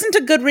 And there isn't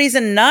a good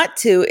reason not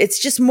to.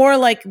 It's just more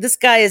like this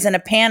guy is in a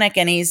panic,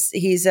 and he's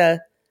he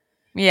doesn't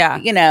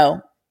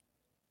know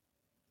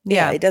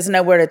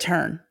where to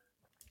turn.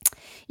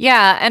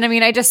 Yeah, and I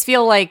mean, I just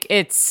feel like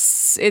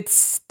it's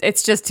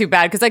just too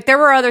bad, because like there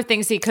were other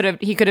things he could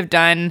have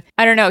done.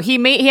 I don't know. He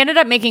ended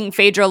up making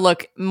Phaedra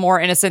look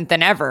more innocent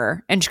than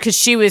ever, and because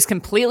she was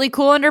completely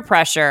cool under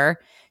pressure,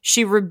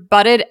 she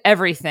rebutted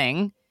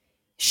everything.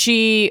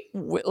 She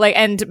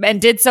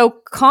and did so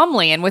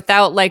calmly and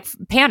without like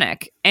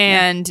panic,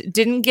 and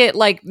didn't get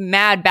like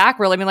mad back.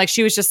 Really, I mean, like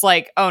she was just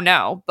like, oh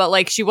no, but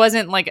like she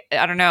wasn't like,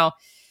 I don't know.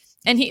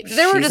 And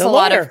there were just a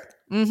lot of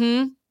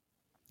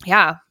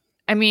yeah.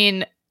 I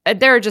mean,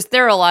 there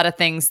are a lot of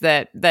things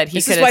that he could have said.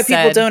 This is why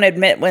people don't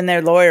admit when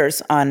they're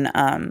lawyers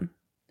on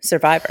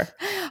Survivor.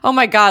 Oh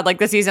my God, like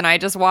the season I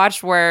just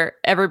watched where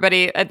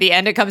everybody, at the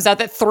end, it comes out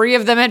that 3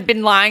 of them had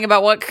been lying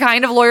about what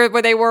kind of lawyer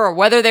they were or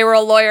whether they were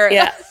a lawyer.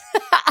 Yeah.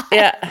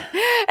 Yeah.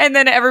 And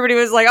then everybody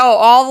was like, oh,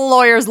 all the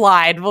lawyers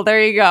lied. Well,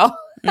 there you go.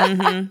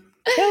 Mm-hmm.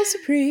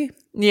 Kelsey.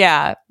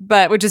 Yeah,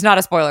 but which is not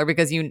a spoiler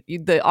because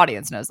the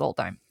audience knows the whole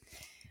time.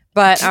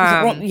 But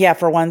yeah,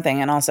 for one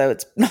thing, and also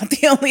it's not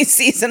the only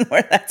season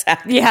where that's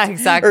happened. Yeah,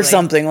 exactly. Or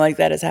something like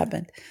that has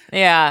happened.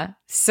 Yeah.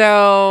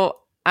 So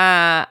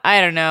I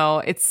don't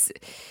know.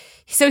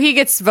 So he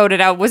gets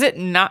voted out. Was it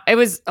not? It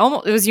was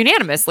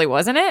unanimously,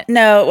 wasn't it?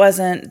 No, it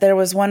wasn't. There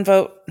was one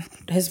vote.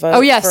 His vote.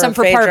 Oh yeah, some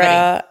for Phaedra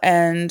Parvati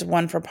and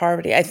one for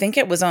Parvati. I think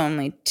it was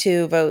only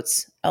 2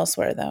 votes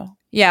elsewhere, though.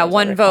 Yeah,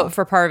 one vote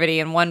for Parvati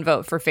and one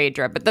vote for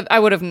Phaedra. But I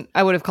would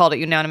have called it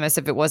unanimous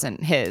if it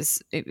wasn't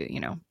his,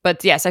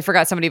 But yes, I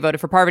forgot somebody voted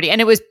for Parvati,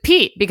 and it was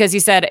Pete because he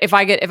said, "If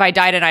I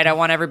die tonight, I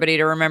want everybody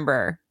to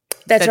remember."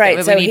 That's right.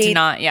 We so need to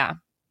not. Yeah,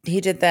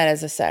 he did that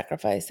as a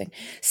sacrifice thing.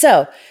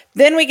 So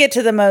then we get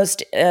to the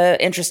most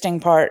interesting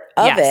part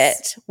of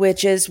it,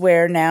 which is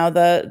where now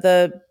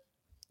the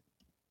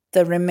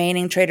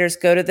remaining traitors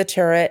go to the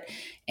turret,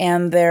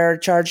 and they're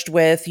charged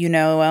with,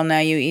 well, now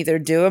you either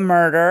do a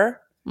murder.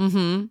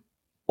 Mm-hmm.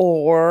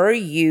 Or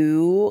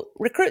you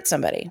recruit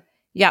somebody.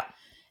 Yep.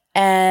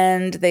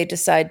 And they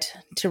decide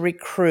to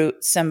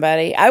recruit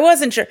somebody. I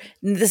wasn't sure.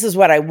 This is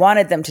what I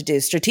wanted them to do.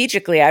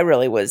 Strategically, I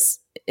really was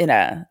in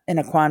a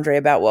quandary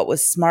about what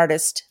was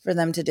smartest for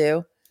them to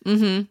do.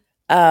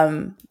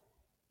 Mm-hmm.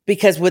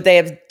 Because would they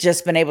have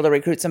just been able to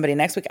recruit somebody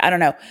next week? I don't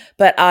know.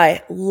 But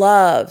I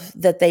love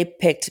that they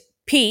picked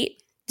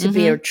Pete to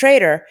be a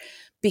traitor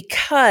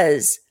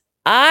because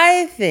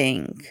I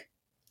think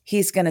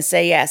he's going to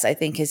say yes. I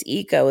think his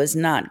ego is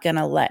not going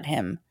to let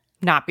him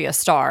not be a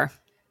star.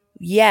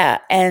 Yeah.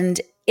 And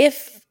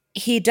if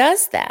he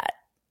does that,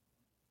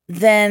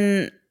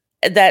 then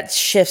that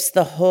shifts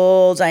the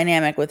whole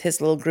dynamic with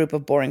his little group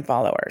of boring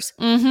followers.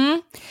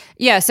 Mm-hmm.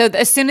 Yeah. So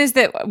as soon as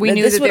that we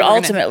knew this that would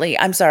ultimately,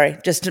 I'm sorry,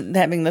 just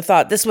having the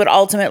thought, this would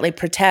ultimately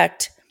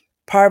protect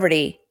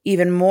Parvati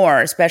even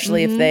more,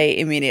 especially if they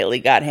immediately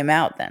got him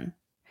out then.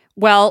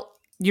 Well,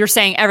 you're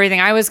saying everything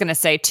I was going to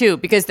say too,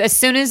 because as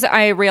soon as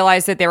I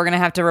realized that they were going to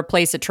have to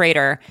replace a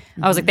traitor,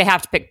 I was like, they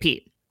have to pick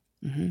Pete.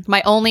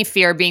 My only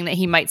fear being that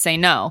he might say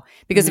no,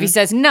 because if he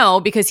says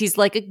no, because he's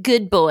like a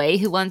good boy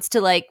who wants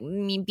to like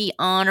be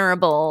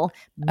honorable,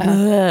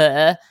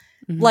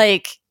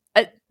 like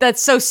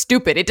that's so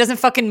stupid. It doesn't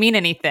fucking mean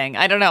anything.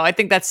 I don't know. I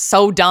think that's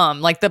so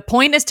dumb. Like the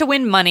point is to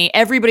win money.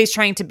 Everybody's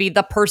trying to be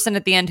the person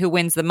at the end who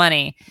wins the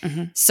money.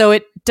 So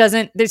it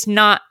doesn't. There's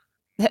not.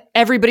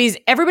 Everybody's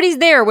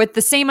there with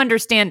the same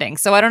understanding.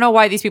 So I don't know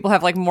why these people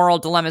have like moral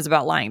dilemmas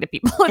about lying to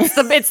people.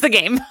 It's the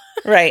game.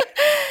 Right.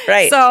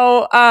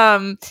 So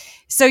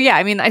yeah,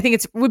 I mean, I think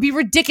it would be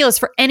ridiculous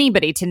for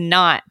anybody to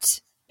not.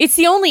 It's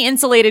the only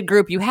insulated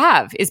group you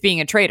have is being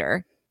a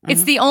traitor.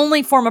 It's the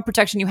only form of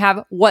protection you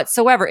have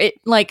whatsoever. It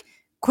like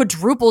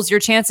quadruples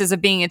your chances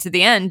of being it to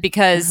the end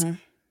because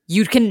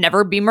you can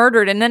never be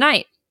murdered in the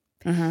night.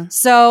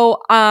 So,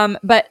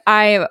 but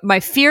my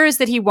fear is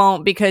that he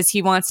won't because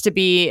he wants to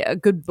be a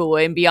good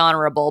boy and be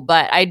honorable.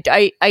 But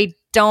I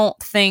don't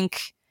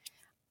think.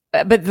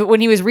 But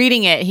when he was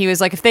reading it, he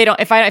was like,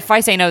 if I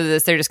say no to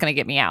this, they're just going to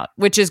get me out,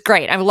 which is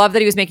great. I love that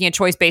he was making a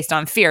choice based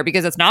on fear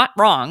because it's not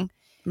wrong.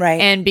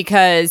 Right. And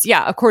because,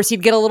 yeah, of course,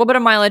 he'd get a little bit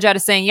of mileage out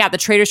of saying, yeah, the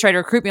traitors tried to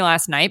recruit me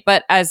last night.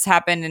 But as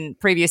happened in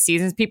previous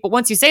seasons, people,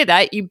 once you say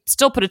that, you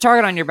still put a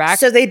target on your back.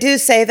 So they do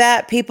say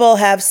that. People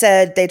have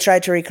said they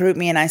tried to recruit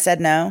me and I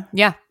said no.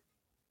 Yeah.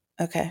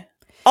 Okay.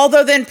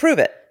 Although then prove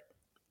it.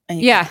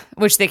 Yeah,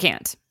 which they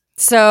can't.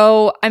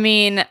 So, I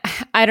mean,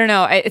 I don't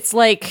know. It's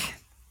like,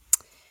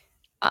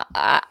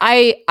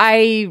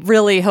 I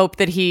really hope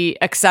that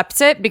he accepts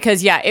it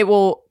because, yeah, it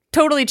will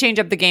totally change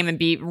up the game and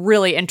be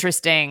really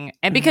interesting.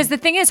 And because the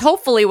thing is,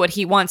 hopefully what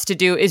he wants to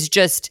do is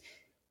just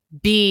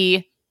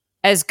be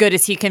as good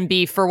as he can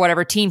be for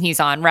whatever team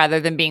he's on rather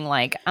than being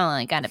like, oh,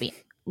 I gotta be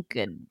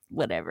good,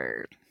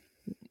 whatever,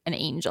 an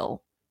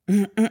angel.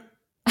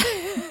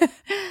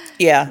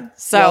 Yeah.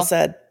 So, well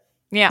said.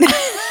 Yeah.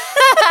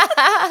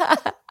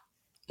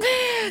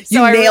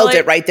 You nailed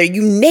it right there.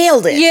 You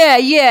nailed it. Yeah.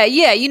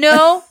 You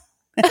know?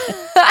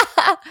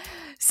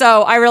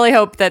 So I really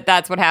hope that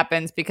that's what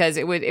happens because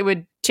it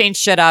would change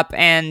shit up.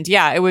 And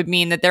yeah, it would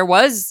mean that there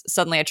was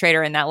suddenly a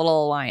traitor in that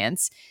little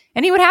alliance.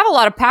 And he would have a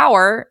lot of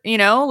power,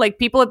 like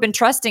people have been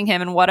trusting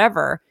him and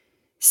whatever.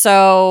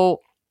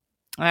 So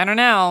I don't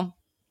know.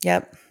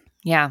 Yep.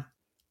 Yeah.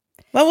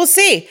 Well, we'll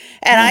see.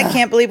 And I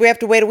can't believe we have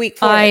to wait a week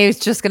for it. I was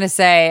just going to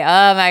say,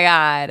 oh my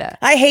God.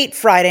 I hate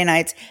Friday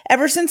nights.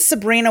 Ever since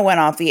Sabrina went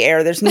off the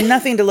air, there's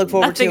nothing to look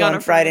forward to on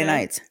Friday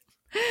nights.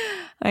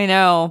 I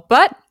know.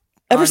 But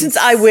ever since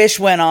I Wish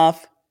went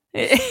off.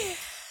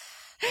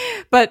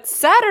 But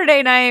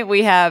Saturday night,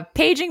 we have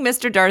Paging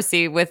Mr.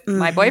 Darcy with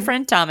my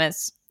boyfriend,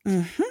 Thomas.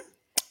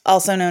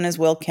 Also known as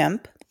Will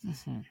Kemp.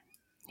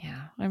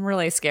 Yeah, I'm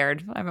really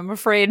scared. I'm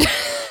afraid.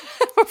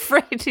 I'm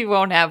afraid he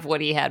won't have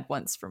what he had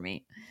once for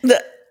me. We'll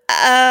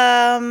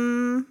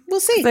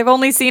see. I've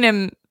only seen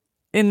him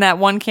in that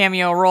one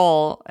cameo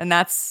role, and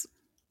that's,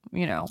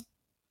 you know,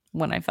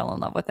 when I fell in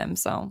love with him.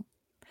 So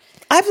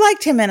I've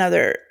liked him in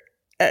other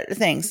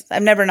things.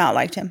 I've never not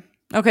liked him.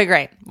 okay,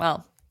 great.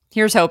 Well,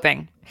 here's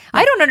hoping.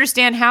 I don't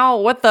understand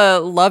what the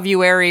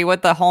Love-uary,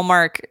 what the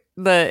Hallmark,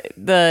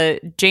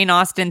 the Jane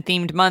Austen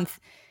themed month.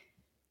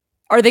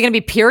 Are they going to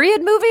be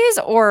period movies,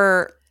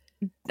 or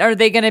are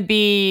they going to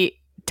be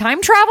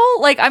time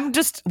travel? Like, I'm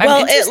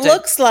it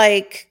looks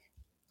like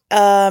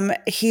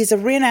he's a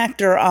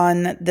reenactor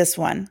on this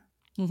one.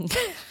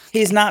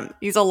 He's not.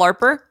 He's a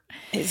LARPer.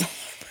 It's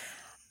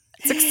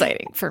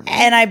exciting for me.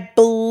 And I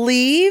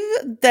believe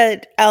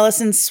that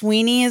Alison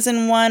Sweeney is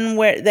in one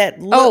with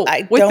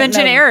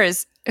Benjamin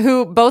Ayres,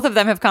 who both of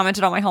them have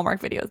commented on my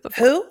Hallmark videos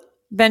before. Who?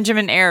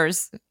 Benjamin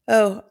Ayres.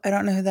 Oh, I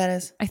don't know who that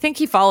is. I think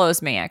he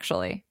follows me,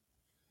 actually.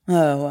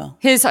 Oh, well.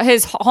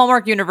 His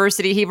Hallmark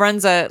University, he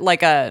runs a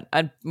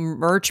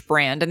merch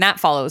brand, and that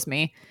follows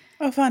me.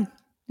 Oh, fun.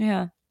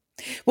 Yeah.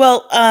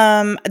 Well,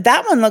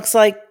 that one looks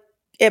like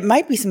it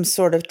might be some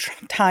sort of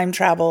time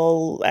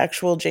travel,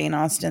 actual Jane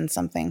Austen,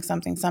 something.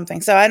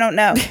 So I don't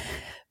know.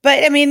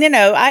 But I mean, you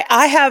know,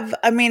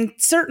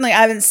 certainly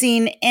I haven't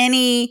seen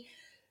any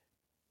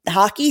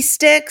hockey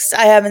sticks.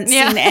 I haven't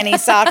seen any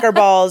soccer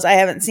balls. I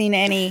haven't seen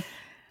any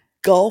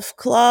golf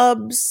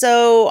clubs.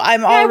 So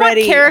I'm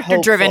already character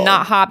hopeful. Driven,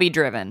 not hobby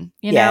driven.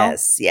 You know?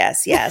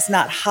 Yes.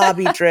 Not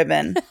hobby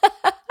driven.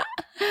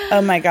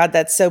 Oh my God,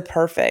 that's so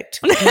perfect.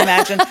 Can you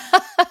imagine?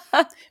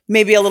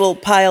 Maybe a little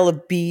pile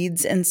of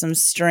beads and some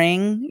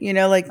string, you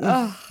know, like,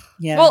 yeah.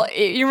 Well,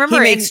 you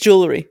remember he makes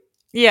jewelry.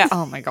 Yeah.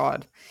 Oh my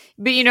God.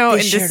 But you know,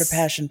 they shared a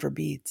passion for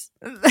beads.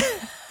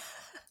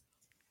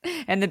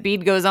 And the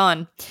bead goes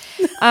on.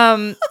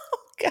 Oh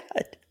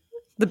God.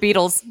 The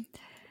Beatles.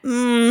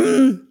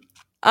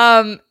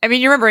 I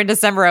mean, you remember in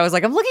December, I was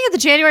like, I'm looking at the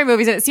January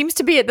movies, and it seems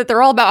to be that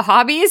they're all about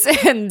hobbies,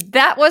 and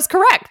that was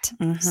correct.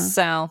 Mm-hmm.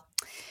 So,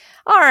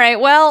 all right.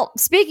 Well,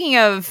 speaking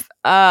of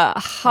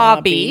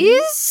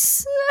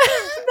hobbies,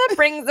 that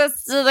brings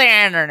us to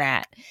the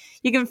internet.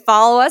 You can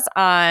follow us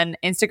on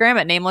Instagram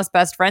at Nameless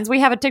Best Friends. We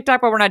have a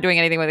TikTok, but we're not doing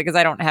anything with it because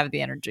I don't have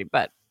the energy,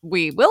 but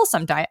we will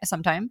sometime.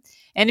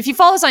 And if you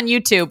follow us on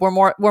YouTube,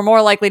 we're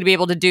more likely to be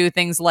able to do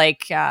things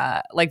like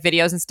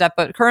videos and stuff.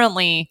 But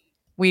currently,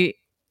 we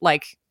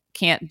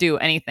can't do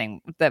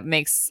anything that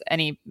makes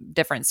any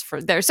difference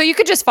for there. So you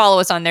could just follow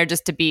us on there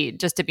just to be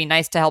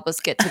nice, to help us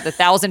get to the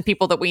 1,000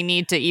 people that we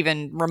need to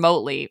even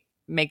remotely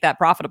make that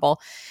profitable.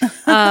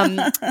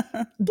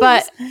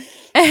 But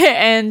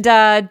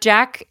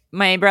Jack,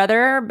 my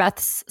brother,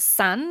 Beth's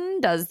son,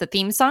 does the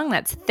theme song.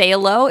 That's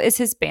Thalo is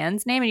his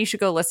band's name, and you should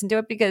go listen to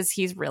it because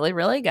he's really,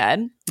 really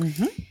good.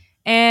 Mm-hmm.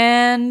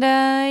 And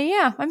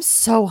I'm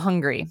so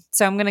hungry,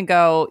 so I'm gonna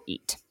go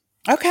eat.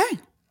 Okay.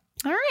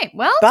 All right.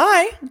 Well,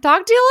 bye.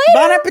 Talk to you later.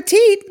 Bon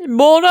appetit.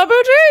 Bon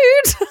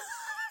appetit.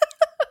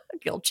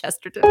 Gil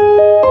Chesterton.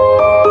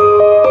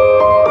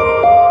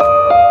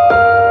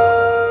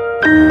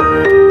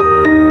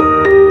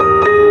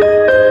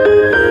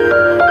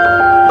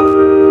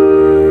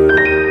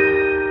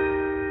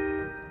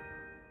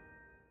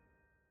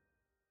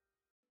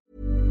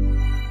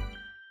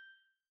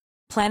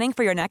 Planning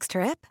for your next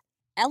trip?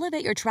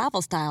 Elevate your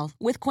travel style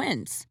with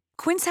Quince.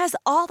 Quince has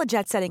all the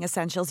jet-setting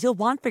essentials you'll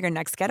want for your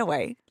next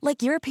getaway,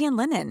 like European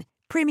linen,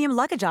 premium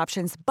luggage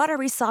options,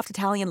 buttery soft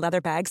Italian leather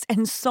bags,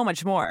 and so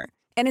much more.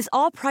 And is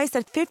all priced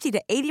at 50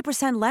 to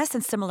 80% less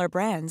than similar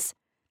brands.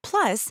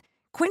 Plus,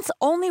 Quince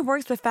only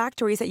works with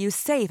factories that use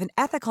safe and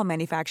ethical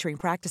manufacturing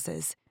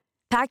practices.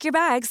 Pack your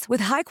bags with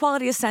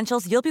high-quality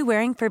essentials you'll be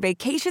wearing for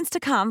vacations to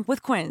come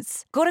with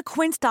Quince. Go to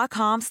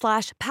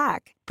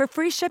quince.com/pack for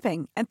free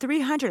shipping and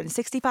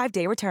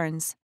 365-day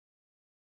returns.